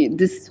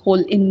 this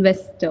whole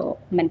investor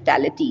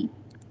mentality.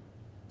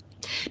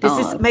 this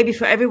is uh, maybe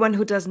for everyone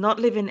who does not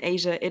live in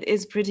Asia. It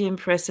is pretty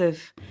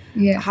impressive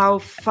yeah, how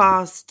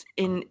fast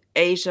in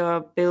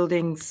Asia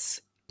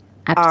buildings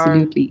are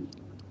absolutely.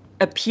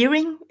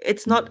 appearing.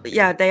 It's not,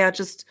 yeah, they are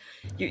just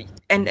you,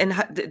 and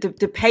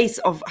the pace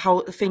of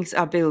how things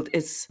are built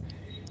is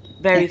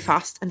very Yes.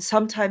 fast, and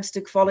sometimes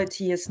the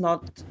quality is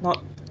not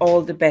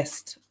all the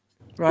best,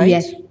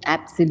 Yes, right?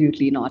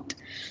 absolutely not.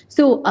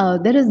 So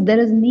there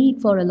is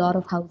need for a lot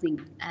of housing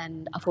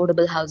and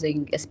affordable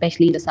housing,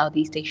 especially in the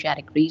Southeast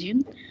Asiatic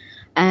region,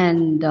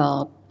 and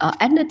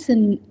it's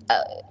in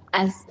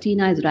as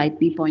Tina is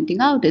rightly pointing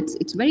out,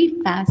 it's very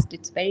fast,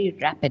 it's very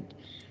rapid,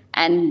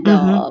 and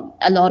Mm-hmm.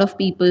 a lot of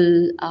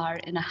people are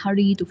in a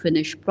hurry to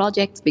finish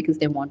projects because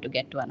they want to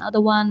get to another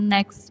one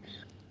next.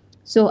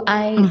 So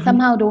I Mm-hmm.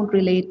 somehow don't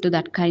relate to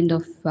that kind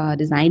of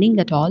designing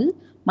at all.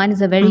 Mine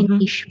is a very Mm-hmm.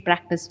 niche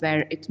practice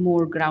where it's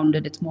more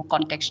grounded, it's more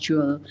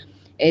contextual.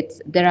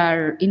 There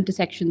are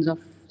intersections of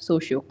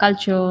socio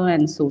culture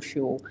and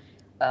socio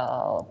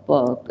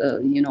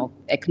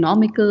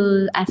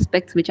economical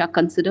aspects which are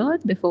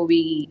considered before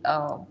we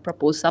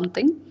propose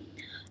something.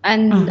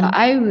 And Mm-hmm.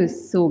 I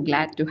was so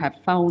glad to have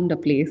found a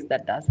place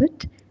that does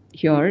it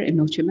here in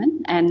Ho Chi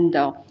Minh. And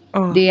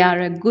Oh. they are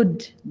a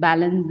good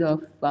balance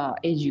of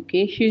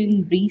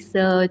education,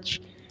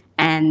 research,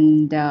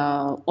 and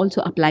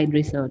also applied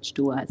research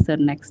to a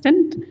certain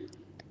extent.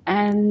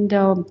 And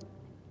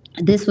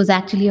this was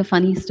actually a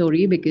funny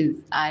story, because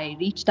I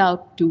reached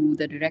out to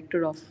the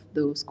director of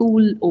the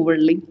school over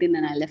LinkedIn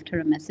and I left her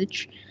a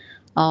message.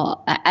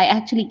 I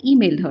actually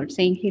emailed her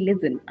saying, hey,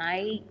 listen,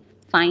 I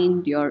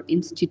find your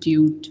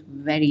institute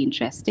very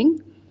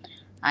interesting.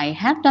 I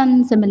have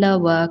done similar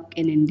work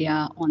in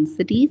India on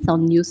cities,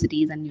 on new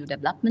cities and new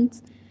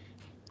developments.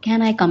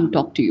 Can I come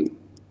talk to you?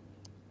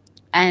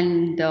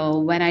 And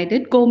when I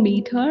did go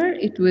meet her,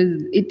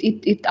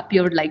 it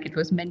appeared like it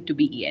was meant to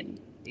be, and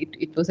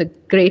it was a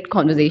great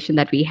conversation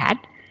that we had.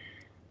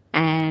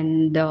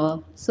 And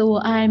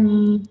so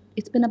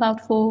it's been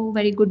about 4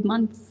 very good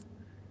months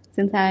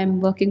since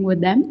I'm working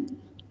with them.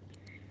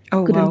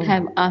 Oh, Couldn't wow.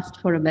 have asked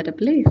for a better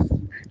place.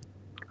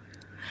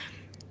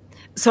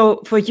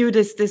 So for you,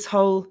 this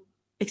whole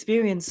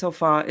experience so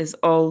far is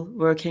all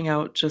working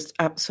out just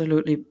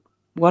absolutely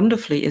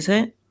wonderfully, is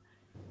it?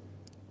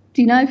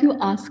 Tina, if you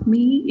ask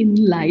me in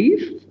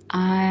life,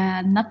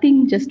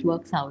 nothing just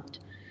works out.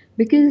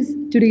 Because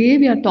today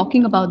we are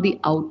talking about the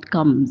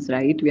outcomes,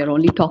 right? We are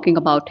only talking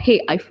about,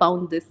 hey, I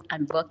found this,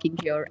 I'm working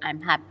here,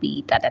 I'm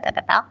happy, da da da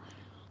da da.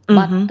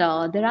 But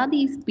Mm-hmm. there are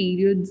these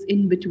periods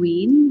in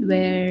between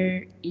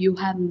where you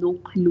have no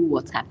clue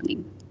what's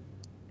happening.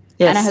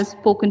 And I Yes. have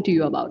spoken to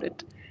you about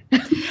it.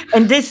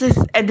 And this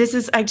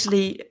is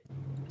actually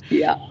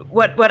Yeah,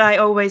 what I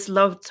always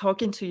love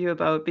talking to you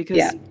about, yeah,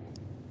 because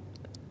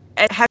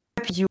as happy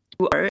you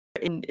are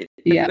in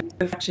yeah,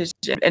 with Ratchet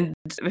and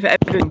with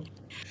everything,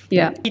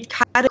 yeah, it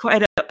had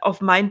quite a,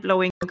 of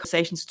mind-blowing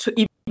conversations to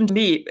even to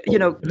me,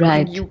 when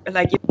right. you,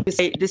 like you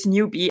say, this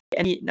newbie,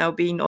 and me now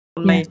being on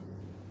Yeah, my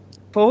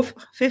fourth,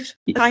 fifth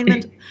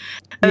assignment.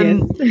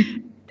 yes, Um,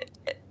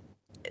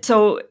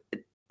 so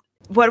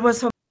what was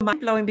so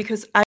mind-blowing,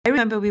 because I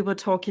remember we were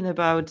talking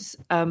about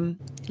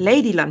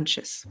lady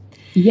lunches.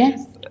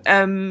 yes,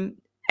 Um,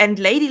 and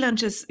lady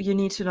lunches, you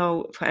need to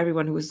know, for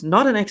everyone who is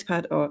not an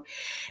expat, or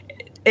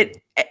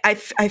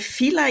I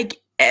feel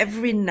like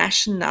every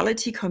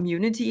nationality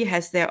community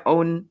has their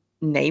own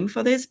name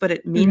for this, but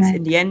it means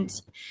in right. the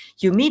end,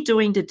 you meet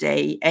during the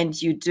day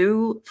and you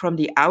do from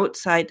the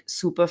outside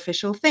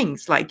superficial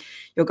things, like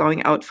you're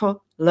going out for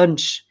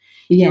lunch,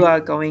 you Yes, are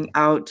going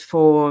out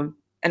for,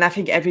 and I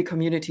think every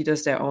community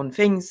does their own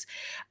things.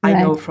 I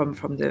know right.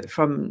 from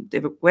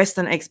the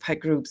Western expat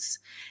groups,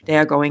 they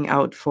are going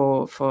out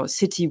for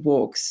city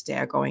walks, they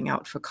are going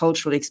out for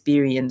cultural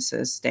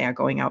experiences, they are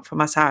going out for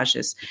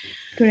massages.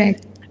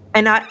 Correct.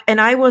 And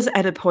I was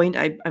at a point,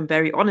 I'm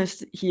very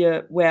honest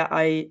here, where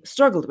I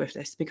struggled with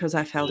this, because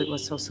I felt it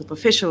was so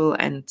superficial,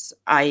 and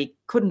I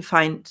couldn't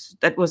find,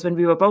 that was when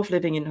we were both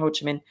living in Ho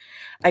Chi Minh.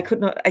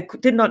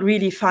 Did not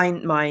really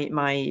find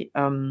my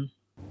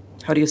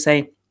how do you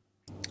say,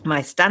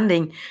 my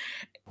standing.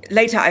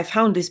 Later, I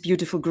found this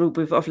beautiful group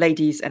of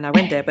ladies, and I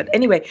went there. But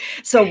anyway,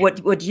 so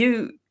what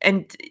you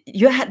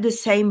had the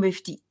same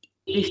with the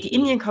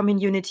Indian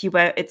community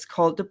where it's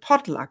called the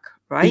potluck,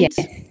 Yes, right?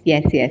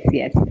 yes, yes,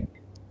 yes.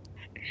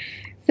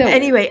 So,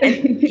 Anyway,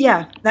 and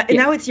yeah, yeah.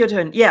 now it's your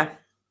turn. Yeah.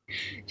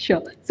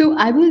 Sure. So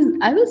I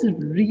was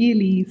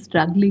really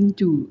struggling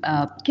to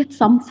get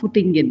some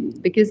footing in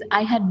because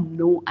I had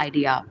no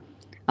idea.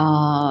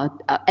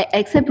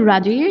 Except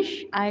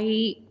Rajesh,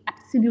 I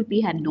absolutely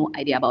had no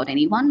idea about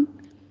anyone.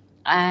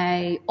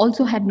 I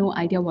also had no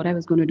idea what I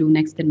was going to do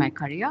next in my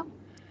career.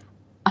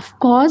 Of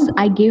course,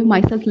 I gave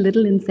myself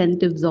little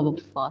incentives of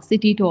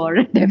city tour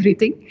and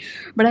everything,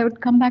 but I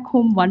would come back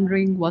home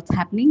wondering what's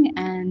happening.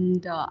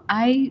 And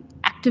I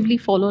actively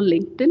follow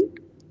LinkedIn.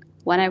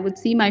 When I would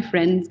see my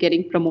friends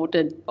getting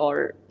promoted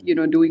or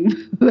doing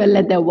well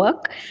at their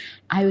work,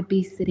 I would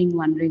be sitting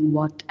wondering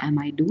what am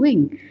I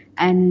doing.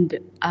 And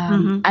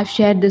Mm-hmm. I've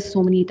shared this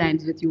so many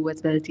times with you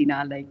as well,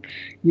 Tina. Like,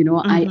 I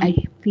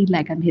Mm-hmm. feel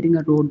like I'm hitting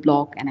a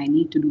roadblock and I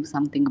need to do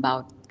something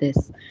about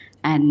this.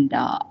 And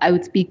I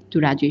would speak to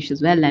Rajesh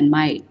as well. And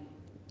my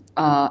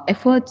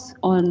efforts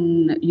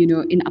on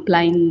in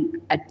applying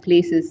at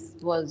places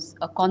was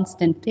a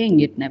constant thing.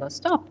 It never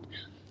stopped.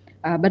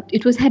 But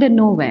it was headed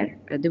nowhere.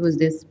 There was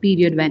this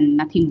period when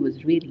nothing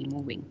was really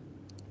moving.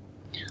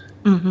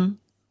 Mm-hmm.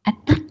 At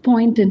that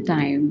point in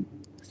time,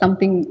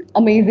 something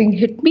amazing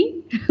hit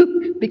me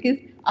because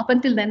up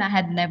until then, I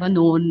had never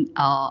known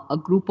a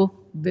group of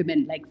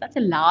women, like such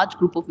a large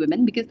group of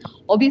women, because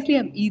obviously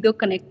I'm either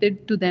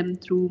connected to them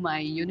through my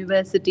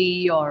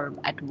university or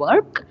at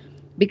work.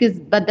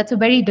 But that's a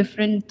very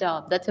different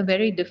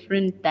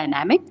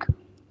dynamic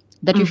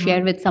that you Mm-hmm.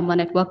 share with someone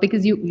at work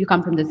because you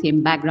come from the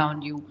same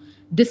background, you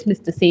dismiss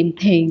the same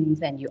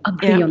things and you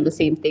agree Yeah. on the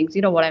same things,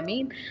 you know what I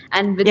mean.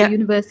 And with the Yeah.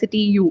 university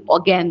you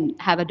again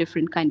have a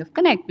different kind of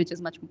connect which is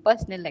much more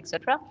personal,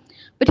 etc.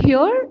 But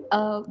here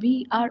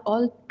we are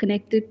all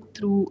connected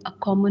through a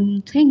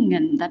common thing,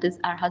 and that is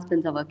our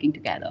husbands are working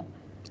together,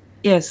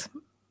 Yes.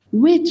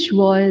 which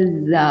was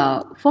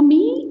for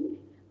me,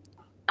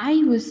 I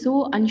was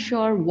so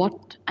unsure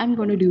what I'm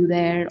going to do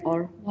there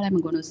or what I'm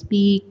going to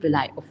speak. Will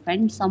I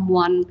offend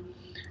someone?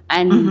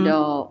 And,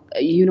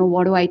 Mm-hmm.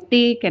 what do I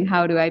take and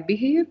how do I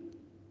behave?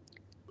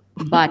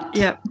 But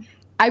Yeah.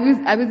 I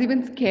was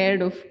even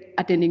scared of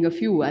attending a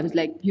few. I was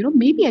like,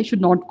 maybe I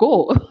should not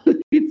go.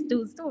 It's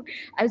too soon.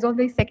 I was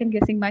always second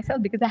guessing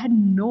myself because I had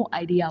no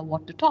idea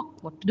what to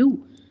talk, what to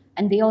do.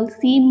 And they all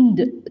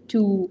seemed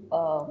to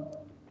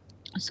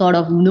sort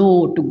of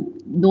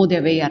know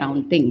their way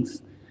around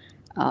things.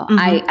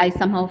 Mm-hmm. I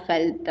somehow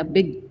felt a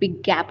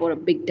big gap or a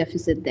big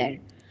deficit there.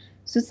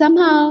 So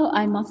somehow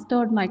I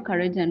mustered my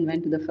courage and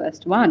went to the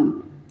first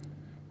one.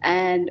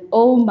 And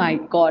oh my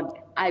God,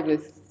 I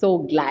was so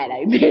glad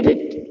I made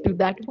it to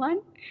that one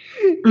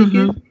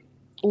because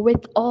Mm-hmm.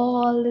 with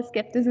all the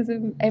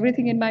skepticism,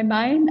 everything in my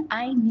mind,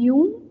 I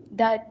knew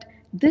that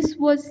this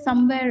was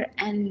somewhere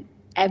an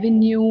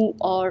avenue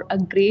or a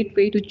great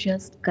way to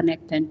just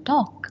connect and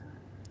talk.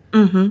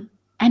 Mm-hmm.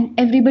 And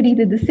everybody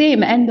did the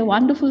same. And the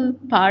wonderful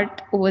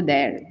part over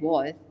there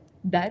was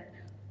that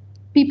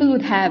people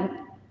would have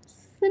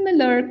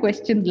similar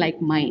questions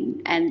like mine.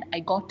 And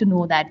I got to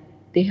know that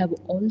they have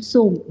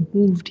also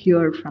moved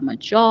here from a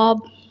job.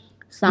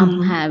 Some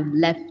Mm-hmm. have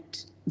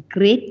left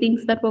great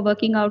things that were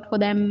working out for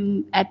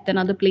them at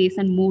another place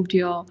and moved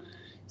here.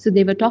 So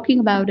they were talking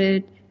about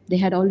it. They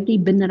had already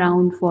been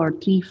around for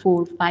 3,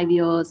 4, 5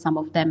 years. Some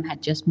of them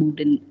had just moved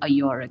in a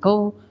year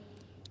ago.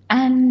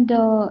 And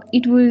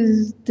it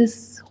was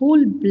this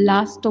whole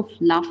blast of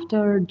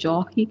laughter,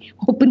 joy,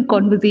 open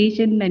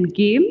conversation, and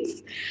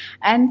games.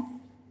 And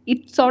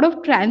it sort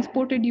of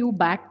transported you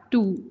back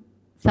to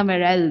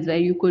somewhere else where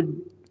you could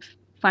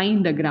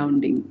find a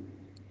grounding.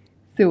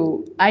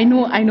 So I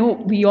know,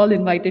 we all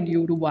invited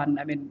you to one.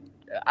 I mean,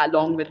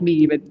 along with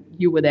me, but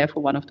you were there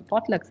for one of the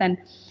potlucks, and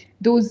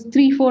those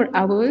 3, 4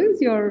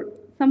 hours, you're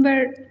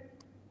somewhere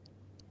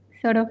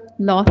sort of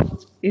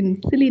lost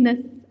in silliness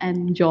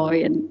and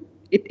joy, and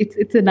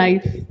it's a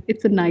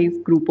nice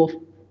group of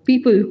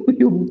people who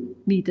you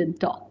meet and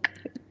talk.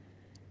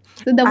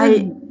 So that was,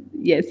 I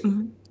yes.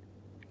 Mhm.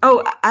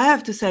 Oh, I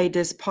have to say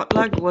this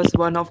potluck was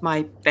one of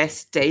my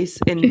best days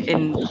in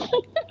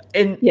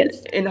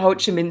Yes, in Ho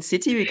Chi Minh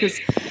City because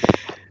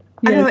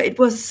I don't yes,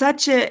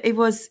 know, it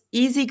was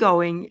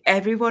easygoing.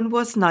 Everyone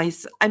was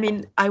nice. I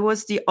mean, I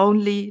was the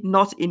only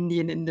not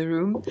Indian in the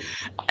room,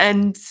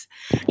 and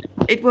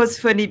it was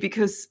funny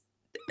because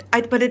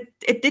but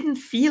it didn't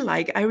feel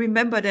like. I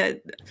remember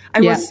that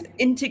I yeah. was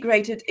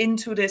integrated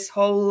into this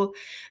whole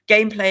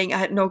game playing. I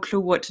had no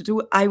clue what to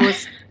do.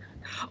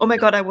 Oh my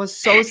God, I was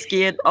so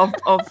scared of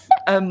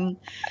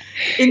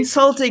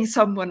insulting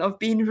someone, of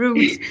being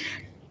rude.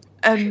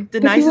 The But you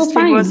were nicest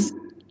thing was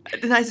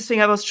fine, the nicest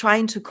thing, I was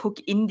trying to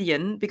cook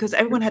Indian because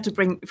everyone had to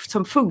bring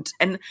some food.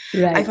 And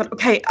I right? thought,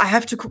 okay, I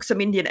have to cook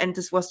some Indian. And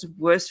this was the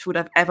worst food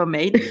I've ever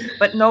made.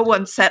 But no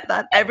one said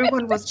that.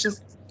 Everyone was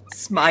just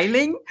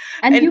smiling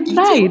And and you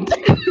eating.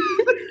 tried,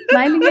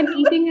 smiling and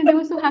eating, and they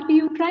were so happy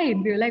you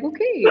tried. They were like,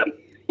 okay.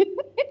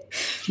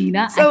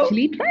 Tina So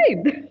actually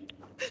tried.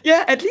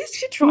 yeah, at least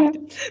she Yeah. tried.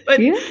 But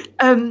Yeah.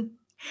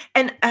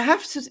 and I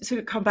have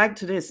to come back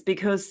to this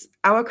because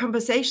our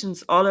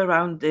conversations all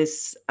around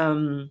this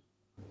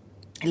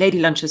lady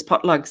lunches,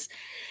 potlucks,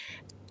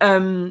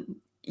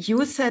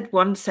 you said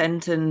one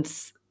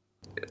sentence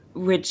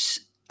which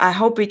I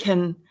hope we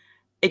can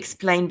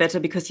explain better,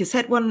 because you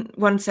said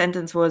one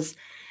sentence was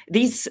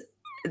these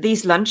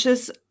these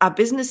lunches are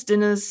business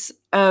dinners,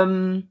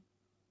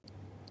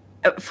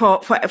 for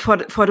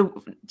the,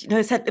 you know,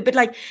 I said a bit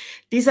like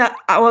these are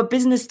our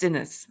business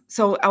dinners.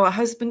 So our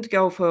husband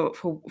go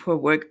for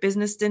work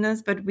business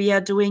dinners, but we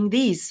are doing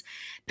these.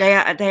 They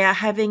are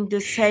having the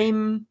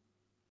same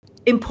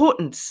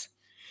importance.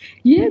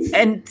 Yes.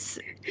 And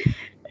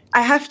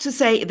I have to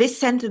say, this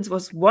sentence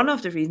was one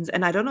of the reasons,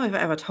 and I don't know if I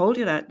ever told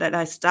you that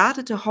I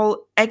started the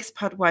whole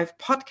Expat Wife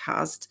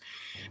podcast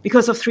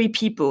because of three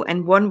people,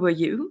 and one were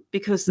you,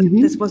 because this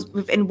Mm-hmm. was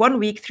within 1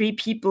 week, three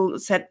people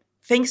said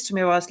things to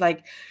me where I was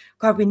like,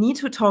 God, we need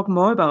to talk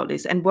more about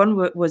this. And one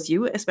was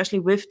you, especially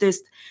with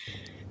this,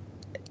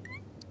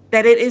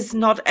 that it is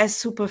not as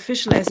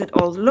superficial as it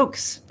all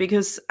looks,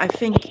 because I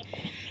think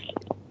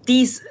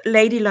these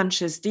lady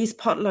lunches, these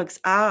potlucks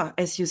are,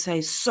 as you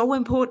say, so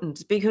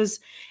important, because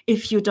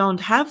if you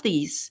don't have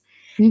these,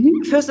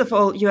 Mm-hmm. first of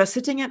all, you are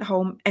sitting at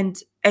home,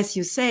 and as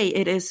you say,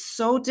 it is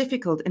so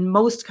difficult in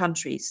most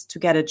countries to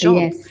get a job.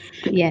 Yes.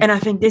 Yes. And I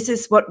think this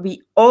is what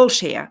we all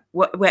share,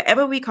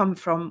 wherever we come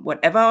from,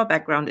 whatever our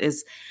background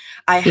is.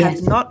 I have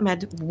Yes. not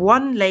met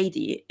one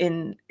lady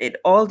in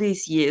all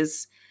these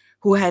years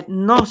who had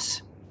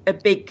not a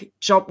big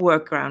job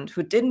workaround,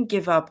 who didn't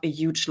give up a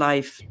huge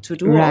life to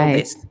do all Right.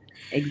 this.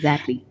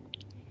 Exactly.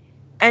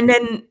 And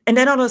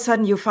then all of a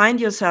sudden you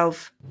find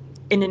yourself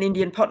in an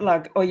Indian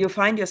potluck, or you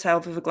find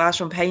yourself with a glass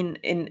champagne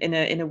in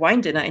a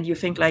wine dinner, and you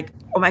think like,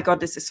 oh my God,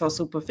 this is so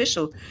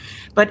superficial.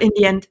 But in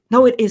the end,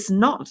 no, it is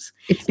not,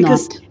 It's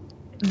because not.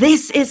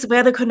 this is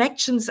where the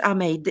connections are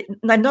made.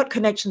 Not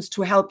connections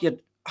to help your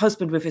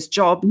husband with his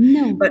job,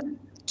 No. but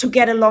to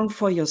get along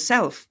for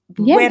yourself,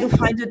 where to Yes.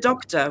 find a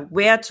doctor,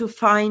 where to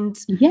find,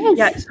 yeah.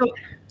 Yes. So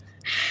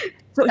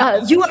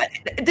Uh,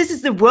 this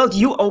is the world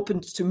you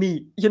opened to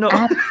me, you know.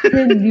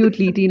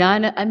 Absolutely,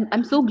 Tina. And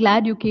I'm so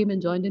glad you came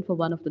and joined in for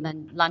one of the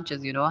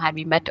lunches. Had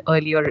we met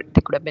earlier,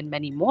 there could have been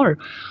many more.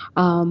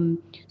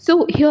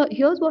 So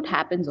here's what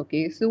happens.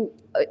 Okay, so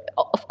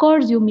of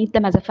course you meet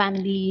them as a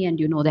family, and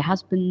you know their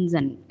husbands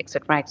and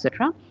etc.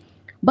 etc.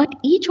 But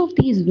each of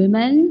these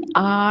women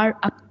are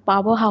a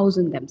powerhouse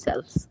in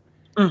themselves.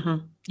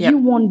 Yeah. You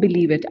won't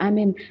believe it. I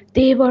mean,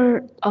 they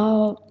were.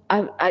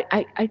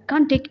 I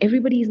can't take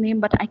everybody's name,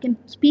 but I can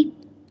speak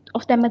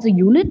of them as a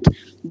unit.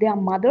 They are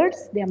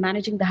mothers. They are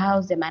managing the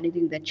house. They're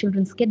managing their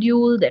children's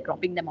schedule. They're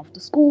dropping them off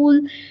to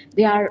school.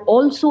 They are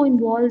also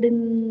involved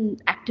in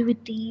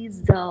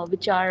activities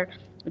which are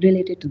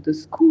related to the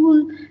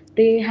school.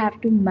 They have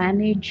to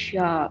manage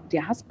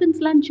their husband's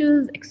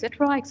lunches,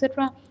 etc.,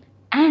 etc.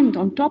 And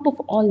on top of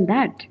all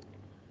that,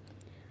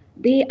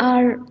 they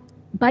are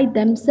by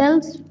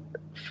themselves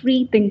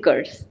free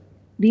thinkers.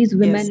 These Yes.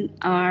 women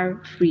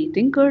are free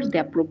thinkers, they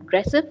are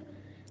progressive.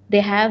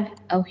 They have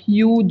a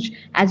huge,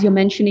 as you're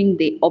mentioning,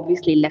 they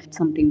obviously left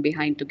something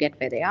behind to get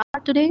where they are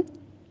today.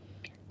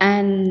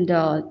 And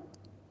uh,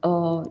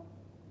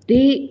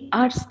 they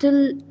are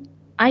still,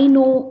 I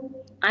know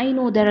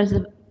there is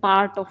a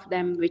part of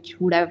them which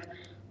would have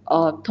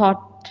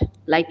thought,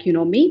 like,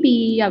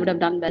 maybe I would have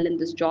done well in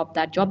this job,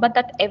 that job, but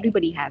that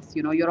everybody has.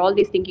 You're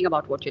always thinking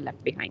about what you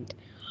left behind.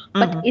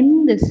 But Hmm.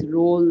 in this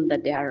role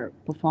that they are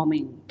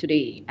performing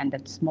today and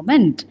at this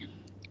moment,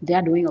 they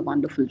are doing a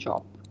wonderful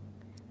job.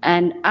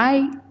 And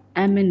I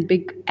am in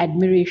big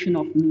admiration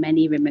of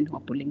many women who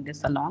are pulling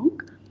this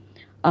along.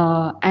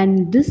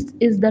 And this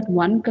is that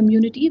one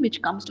community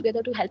which comes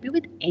together to help you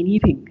with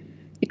anything.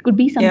 It could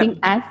be Yeah. something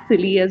as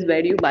silly as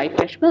where do you buy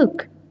fresh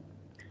milk?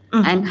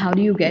 Hmm. And how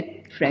do you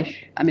get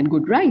fresh,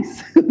 good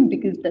rice?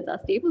 Because that's our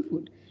staple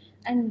food.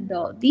 And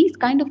these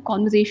kind of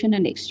conversation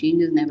and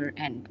exchanges never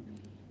end.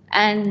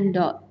 And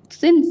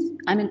since,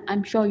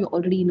 I'm sure you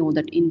already know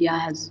that India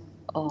has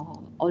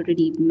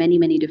already many,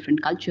 many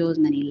different cultures,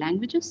 many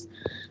languages.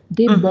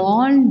 They Hmm.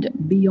 bond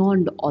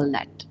beyond all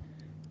that.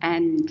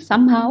 And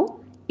somehow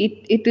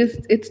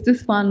it's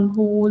this one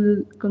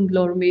whole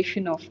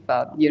conglomeration of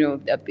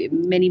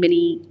many,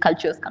 many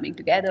cultures coming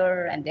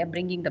together, and they're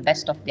bringing the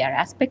best of their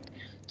aspect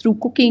through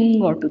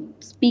cooking or to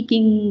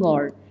speaking,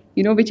 or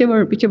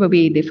whichever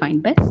way they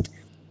find best.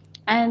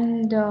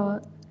 And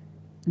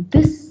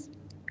this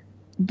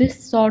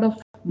sort of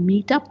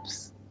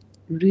meetups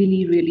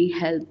really, really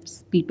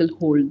helps people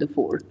hold the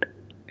fort.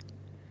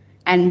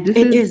 And this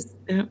It is, is.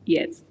 Yeah.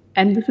 yes,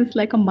 and this is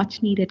like a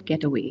much needed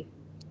getaway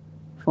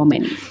for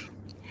many.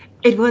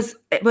 It was,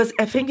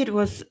 I think it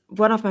was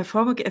one of my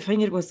former, I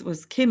think it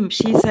was Kim.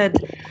 She said,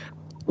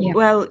 Yeah.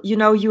 well,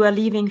 you are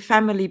leaving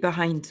family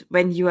behind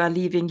when you are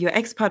leaving your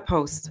expat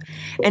post.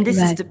 And this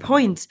is Right. the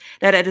point,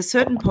 that at a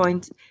certain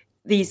point,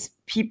 these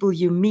people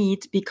you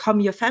meet become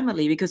your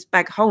family, because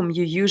back home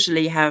you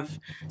usually have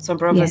some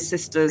brothers, Yes.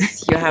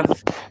 sisters, you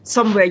have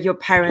somewhere your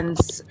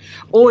parents,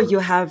 or you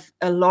have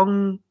a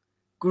long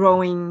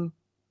growing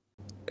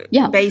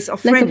Yeah, base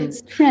of like a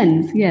friends.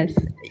 friends. Yes.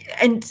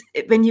 And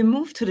when you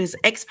move to this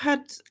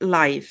expat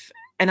life,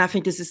 and I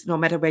think this is no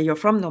matter where you're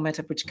from, no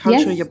matter which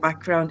culture your Yes.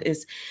 background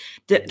is,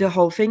 the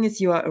whole thing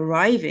is you are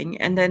arriving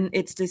and then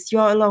it's this,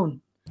 you're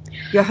alone.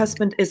 Your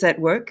husband is at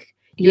work,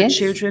 your Yes.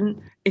 children,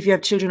 if you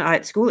have children, are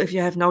at school. If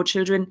you have no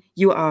children,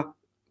 you are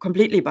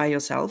completely by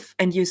yourself,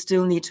 and you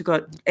still need to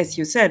go, as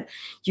you said,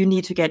 you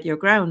need to get your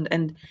ground.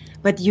 And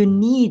but you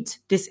need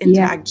this Yeah,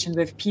 interaction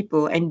with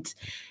people, and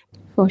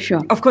for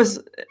sure. of course,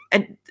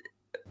 and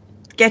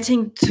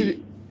getting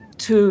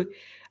to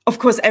of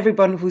course,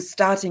 everyone who's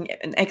starting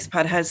an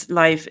expat has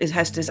life, it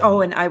has this,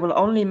 oh, and I will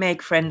only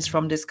make friends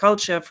from this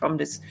culture, from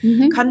this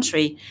Mm-hmm.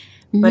 country.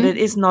 But it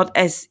Mm-hmm. is not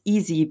as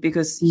easy,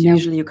 because No,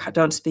 usually you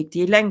don't speak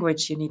the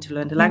language, you need to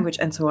learn the yeah, language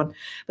and so on.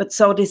 But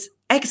so this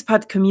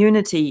expat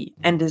community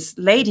and this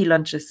lady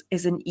lunches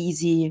is an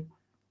easy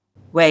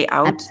way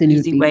out, easy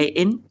absolutely, way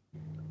in.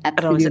 I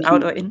don't know, is it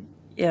out absolutely. or in?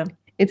 Yeah.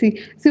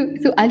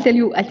 So I'll tell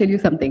you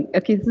something.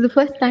 Okay, so the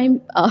first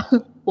time,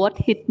 what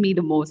hit me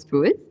the most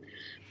was,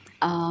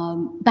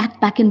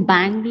 back in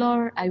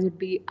Bangalore, I would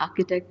be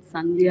architect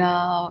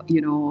Sandhya,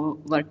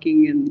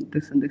 working in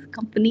this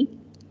company.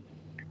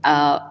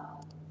 Uh,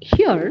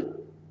 Here,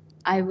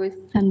 I was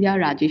Sandhya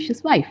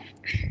Rajesh's wife.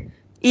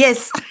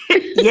 Yes.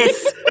 Yes.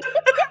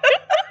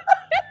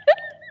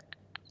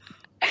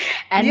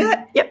 and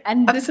Yeah, yep,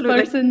 and this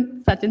absolutely.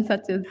 person such and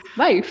such's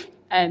wife,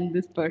 and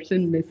this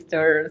person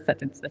Mr.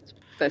 such and such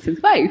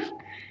person's wife,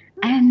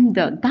 and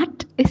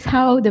that is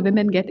how the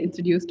women get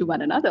introduced to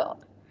one another.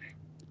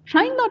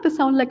 Trying not to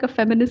sound like a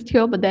feminist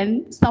here, but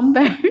then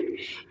somewhere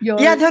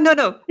Yeah, you're, no, no,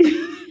 no.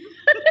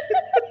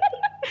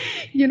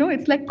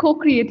 it's like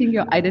co-creating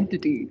your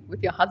identity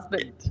with your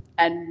husband,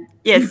 and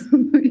Yes,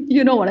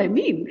 you know what I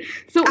mean.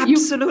 So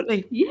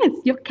absolutely. yes,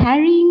 you're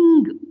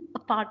carrying a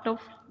part of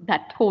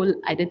that whole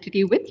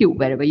identity with you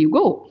wherever you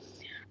go,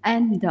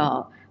 and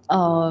uh,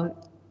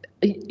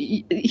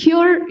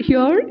 here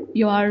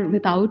you are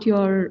without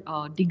your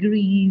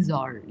degrees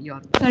or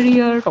your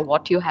career or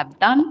what you have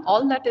done.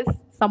 All that is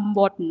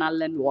somewhat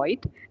null and void.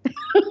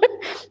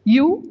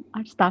 You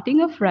are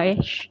starting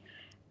afresh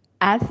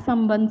as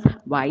someone's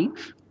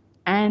wife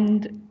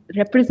and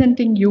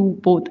representing you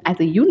both as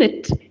a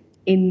unit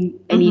in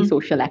any Hmm.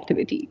 social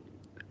activity,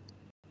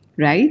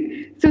 right?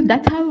 So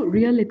that's how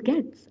real it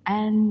gets.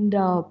 And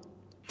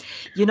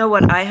You know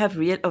what I have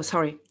real? Oh,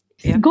 sorry.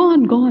 Yeah. go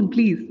on,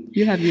 please.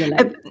 You have Uh,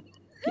 realized.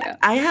 Yeah.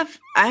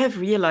 I have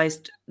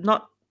realized,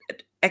 not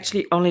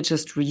actually only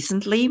just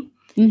recently,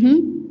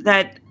 Mm-hmm.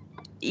 that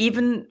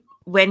even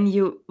when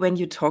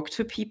you talk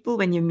to people,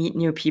 when you meet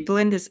new people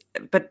in this,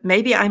 but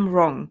maybe I'm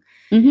wrong.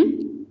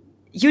 Mm-hmm.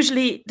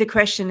 Usually the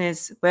question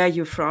is, where are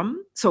you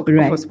from? So of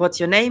Right. course, what's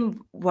your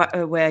name?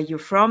 Where are you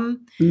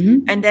from? And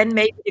Mm-hmm. then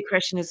maybe the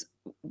question is,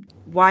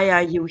 why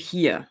are you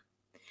here?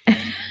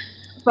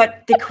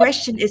 But the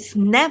question is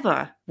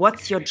never,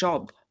 what's your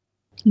job?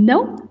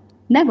 No,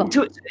 never.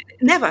 To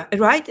never,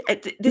 right?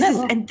 This is,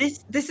 Never. and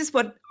this is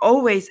what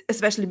always,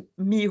 especially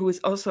me, who is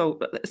also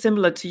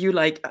similar to you,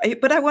 like,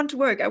 but I want to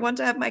work, I want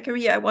to have my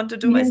career, I want to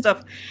do my Yes.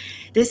 stuff.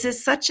 This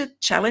is such a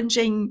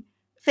challenging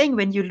thing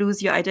when you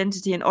lose your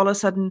identity and all of a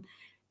sudden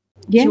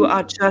Yeah. you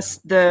are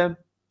just the,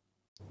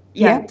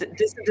 yeah, Yeah.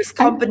 this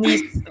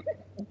company's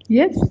And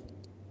yes.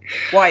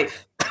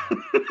 wife.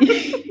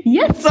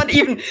 Yes.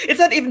 It's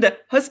not even the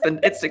husband,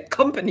 it's the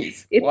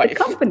company's It's the wife.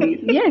 company.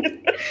 Yes.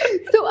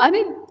 So I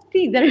mean,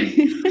 see, there.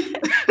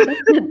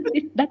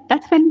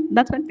 That's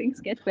when things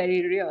get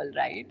very real,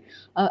 right?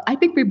 I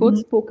think we both Mhm.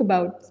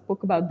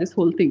 spoke about this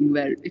whole thing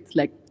where it's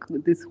like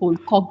this whole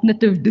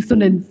cognitive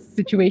dissonance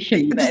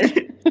situation where,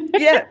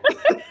 Yeah.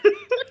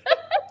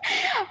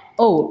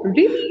 oh,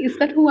 really? Is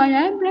that who I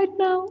am right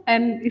now?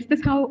 And is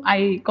this how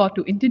I got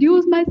to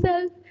introduce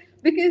myself?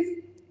 Because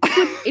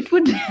it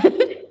would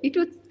it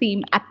would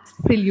seem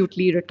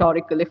absolutely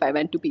rhetorical if I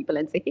went to people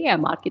and say, "Hey,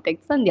 I'm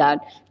architect Sandhya."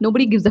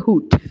 Nobody gives a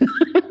hoot.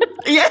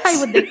 Why Yes.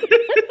 would they?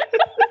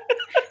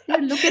 They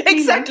would look at me like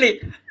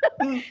Exactly.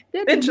 Mm, they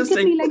would look at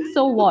interesting. me like,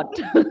 "So what?"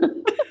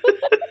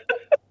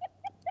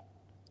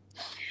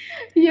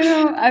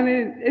 I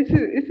mean,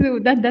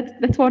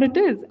 that's what it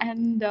is.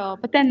 And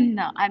but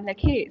then I'm like,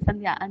 hey,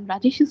 Sandhya, I'm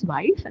Rajesh's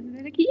wife, and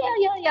they're like, yeah,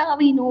 yeah, yeah,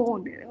 we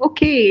know.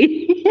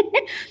 Okay.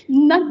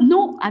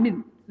 No, I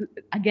mean,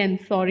 again,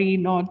 sorry,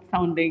 not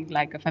sounding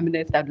like a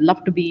feminist. I'd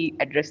love to be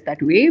addressed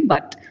that way,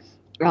 but.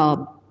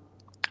 Uh,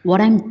 what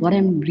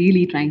I'm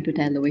really trying to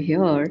tell over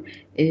here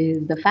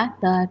is the fact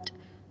that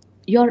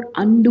you're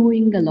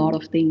undoing a lot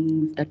of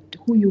things that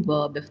who you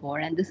were before,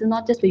 and this is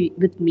not just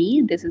with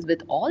me, this is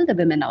with all the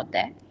women out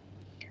there.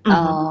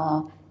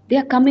 Hmm. They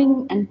are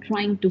coming and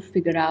trying to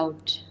figure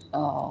out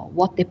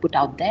what they put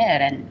out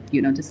there, and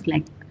just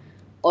like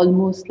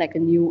almost like a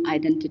new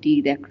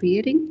identity they're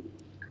creating,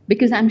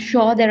 because I'm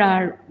sure there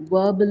are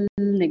verbal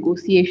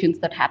negotiations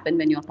that happen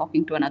when you're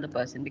talking to another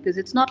person, because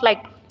it's not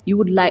like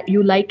you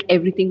like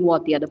everything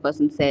what the other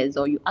person says,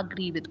 or you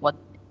agree with what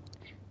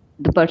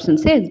the person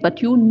says,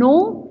 but you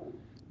know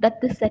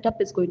that this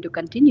setup is going to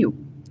continue.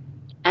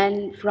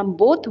 And from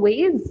both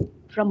ways,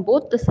 from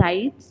both the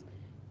sides,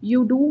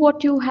 you do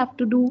what you have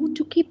to do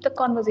to keep the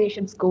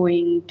conversations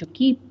going, to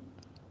keep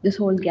this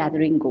whole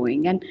gathering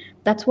going. And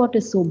that's what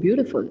is so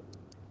beautiful.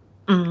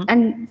 Mhm.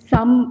 And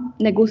some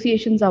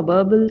negotiations are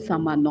verbal,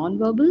 some are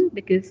non-verbal,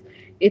 because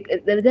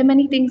there are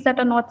many things that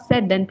are not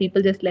said, and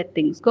people just let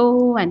things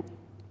go. And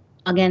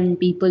again,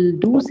 people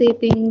do say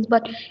things,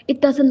 but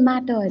it doesn't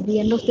matter. At the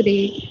end of the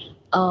day,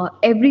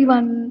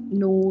 everyone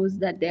knows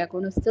that they are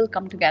going to still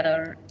come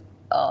together.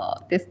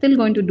 They're still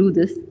going to do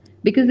this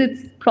because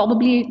it's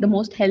probably the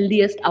most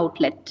healthiest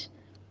outlet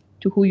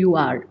to who you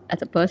are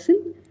as a person,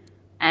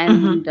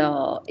 and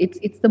Mhm.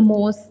 it's the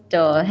most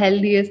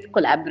healthiest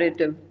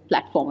collaborative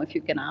platform, if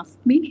you can ask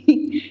me.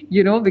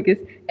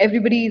 Because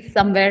everybody is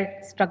somewhere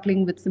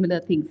struggling with similar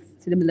things,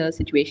 similar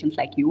situations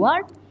like you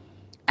are,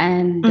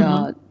 and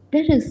Mhm.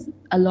 there is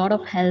a lot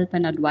of help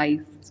and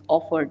advice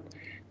offered,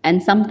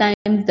 and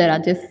sometimes there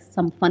are just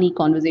some funny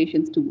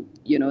conversations to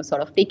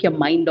sort of take your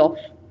mind off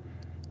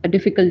a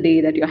difficult day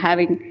that you're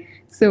having.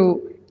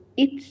 So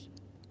it's,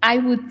 I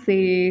would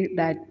say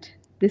that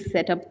this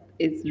setup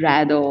is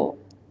rather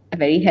a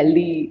very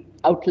healthy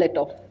outlet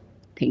of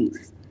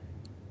things.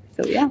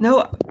 So yeah.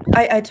 No,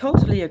 I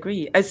totally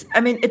agree.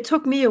 I mean, it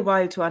took me a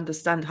while to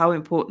understand how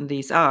important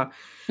these are.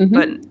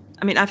 But Mm-hmm.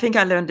 I mean, I think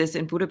I learned this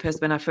in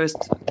Budapest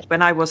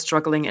when I was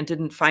struggling and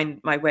didn't find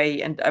my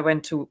way. And I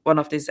went to one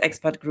of these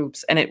expat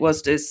groups, and it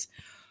was this,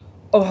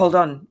 oh, hold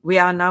on, we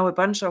are now a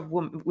bunch of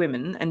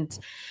women,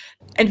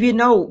 and we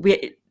know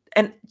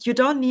and you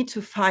don't need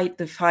to fight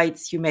the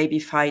fights you maybe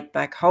fight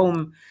back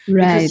home,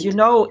 because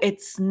Right.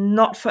 it's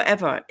not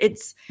forever.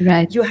 It's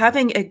Right. you're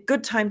having a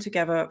good time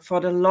together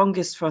for the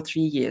longest for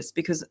 3 years,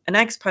 because an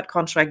expat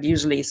contract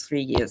usually is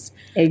 3 years,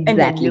 and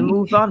then you Exactly.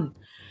 move on.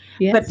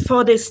 But Yes.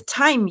 for this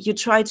time, you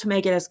try to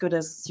make it as good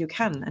as you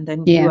can, and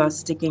then you Yeah. are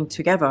sticking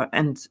together.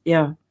 And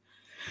yeah,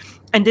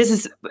 and this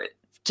is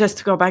just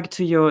to go back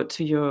to your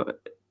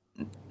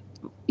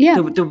Yeah.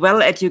 the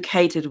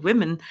well-educated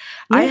women.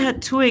 I Yeah.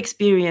 had two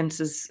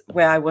experiences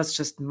where I was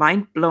just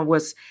mind blown.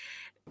 Was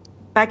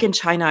back in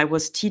China, I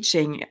was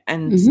teaching,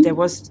 and there Mm-hmm.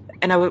 was,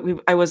 and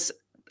I was,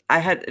 I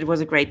had, it was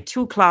a grade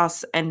 2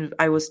 class, and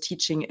I was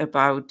teaching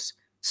about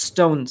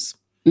stones.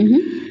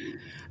 Mm-hmm.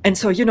 And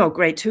so,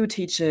 grade 2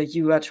 teacher,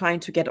 you are trying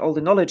to get all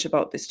the knowledge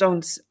about the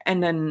stones.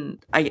 And then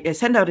I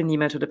sent out an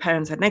email to the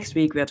parents that next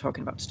week we are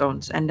talking about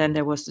stones. And then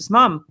there was this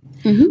mom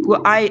who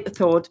Mm-hmm. I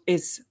thought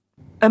is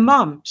a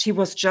mom. She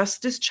was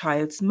just this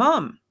child's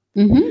mom.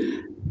 Mm-hmm.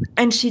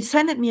 And she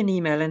sent me an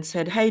email and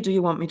said, "Hey, do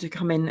you want me to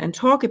come in and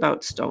talk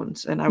about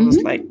stones?" And I was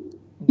like,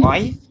 Mm-hmm.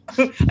 "Why?"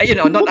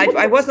 Not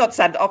I was not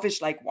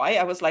standoffish like, "Why?"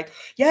 I was like,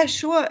 "Yeah,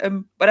 sure."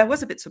 But I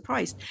was a bit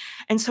surprised.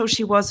 And so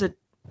she was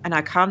and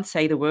I can't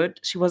say the word.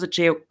 She was a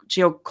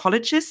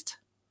geocologist.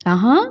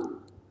 Uh-huh.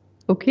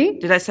 Okay.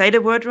 Did I say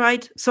the word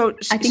right? So I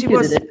she think you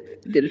was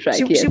did it right.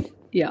 she Yes. she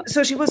Yeah.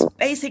 so she was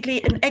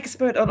basically an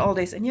expert on all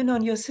this. And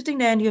and you're sitting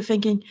there and you're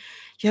thinking,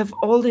 you have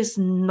all this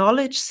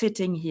knowledge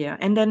sitting here.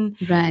 And then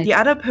the Right.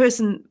 other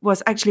person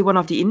was actually one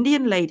of the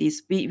Indian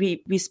ladies.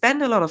 We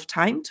spent a lot of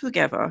time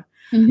together,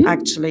 Mm-hmm.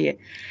 actually.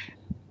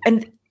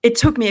 And it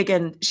took me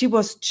again, she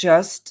was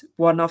just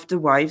one of the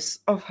wives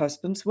of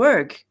husband's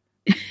work.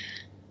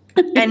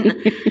 And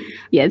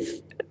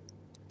Yes.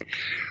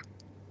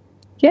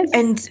 Yes.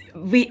 and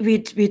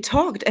we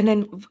talked, and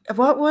then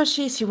what was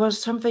she? She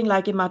was something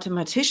like a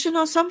mathematician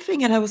or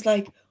something, and I was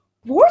like,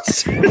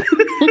 what?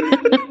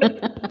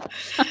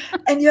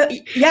 And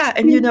yeah,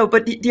 and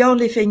but the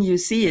only thing you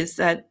see is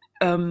that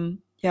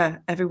yeah,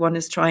 everyone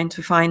is trying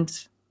to find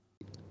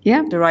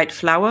Yeah, the right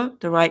flour,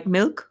 the right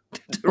milk,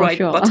 the for right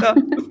sure. butter.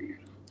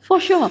 For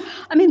sure.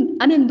 I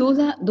mean, those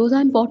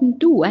are important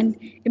too. And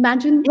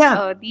imagine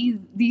Yeah.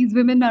 these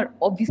women are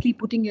obviously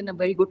putting in a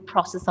very good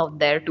process out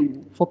there to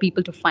for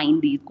people to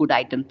find these good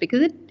items,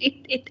 because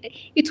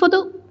it's for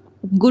the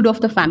good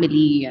of the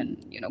family and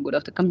good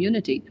of the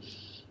community.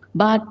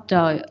 But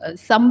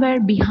somewhere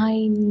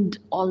behind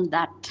all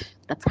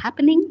that's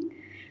happening,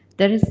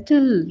 there is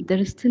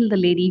still the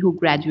lady who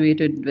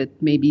graduated with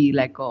maybe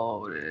like a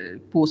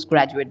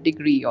postgraduate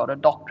degree or a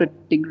doctorate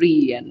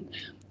degree, and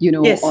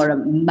Yes. or a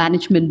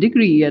management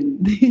degree, and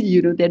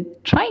they're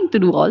trying to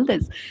do all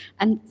this.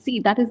 And see,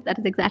 that is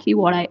exactly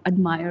what I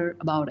admire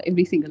about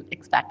every single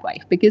expat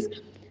wife, because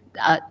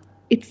uh,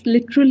 it's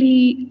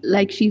literally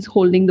like she's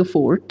holding the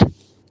fort,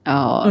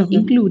 Hmm.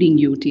 including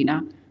you,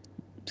 Tina,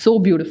 so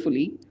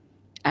beautifully.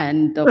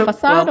 And the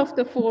facade Well, of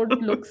the fort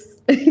looks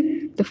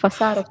the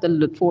facade of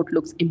the fort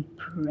looks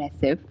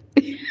impressive.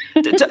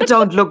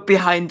 don't look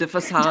behind the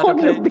facade,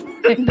 Don't look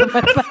okay? behind the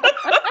facade.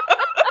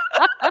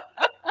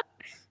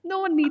 No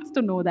one needs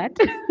to know that.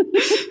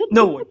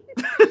 No one.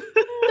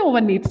 No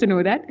one needs to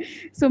know that.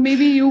 So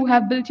maybe you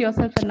have built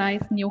yourself a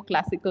nice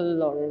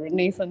neoclassical or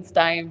Renaissance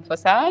time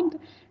facade,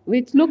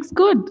 which looks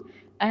good.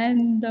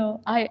 and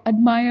I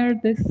admire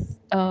this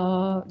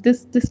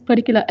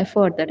particular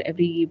effort that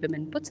every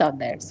woman puts out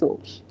there. So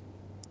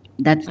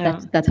Yeah.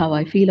 that's how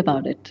I feel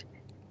about it.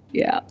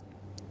 Yeah.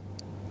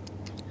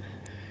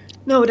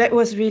 No, that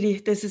was really,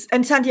 this is,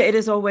 and Sandhya, it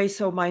is always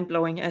so mind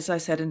blowing, as I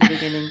said in the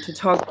beginning, to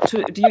talk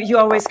to you. You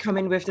always come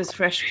in with this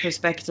fresh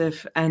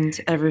perspective and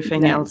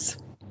everything Right. else.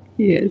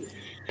 Yes.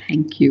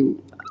 Thank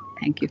you.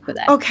 Thank you for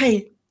that.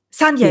 Okay,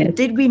 Sandhya, Yes.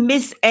 did we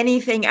miss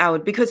anything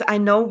out? Because I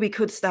know we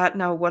could start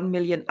now 1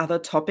 million other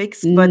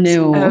topics, but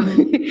No.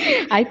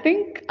 I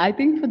think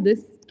for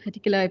this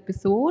particular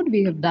episode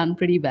we have done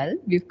pretty well.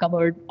 We've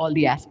covered all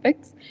the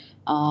aspects.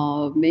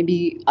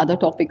 Maybe other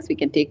topics we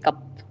can take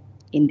up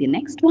in the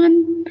next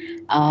one.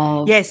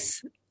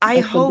 yes,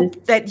 I But for this,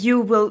 hope that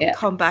you will yeah,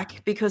 come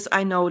back because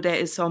I know there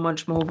is so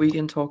much more we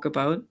can talk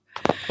about.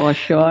 for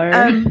sure.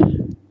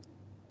 Um,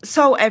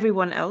 so,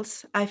 everyone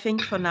else, I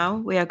think for now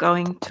we are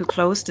going to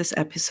close this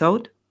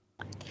episode.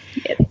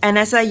 Yes. And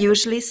as I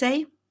usually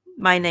say,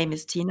 my name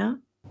is Tina.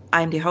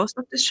 I'm the host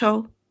of the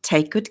show.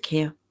 Take good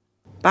care.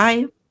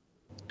 Bye.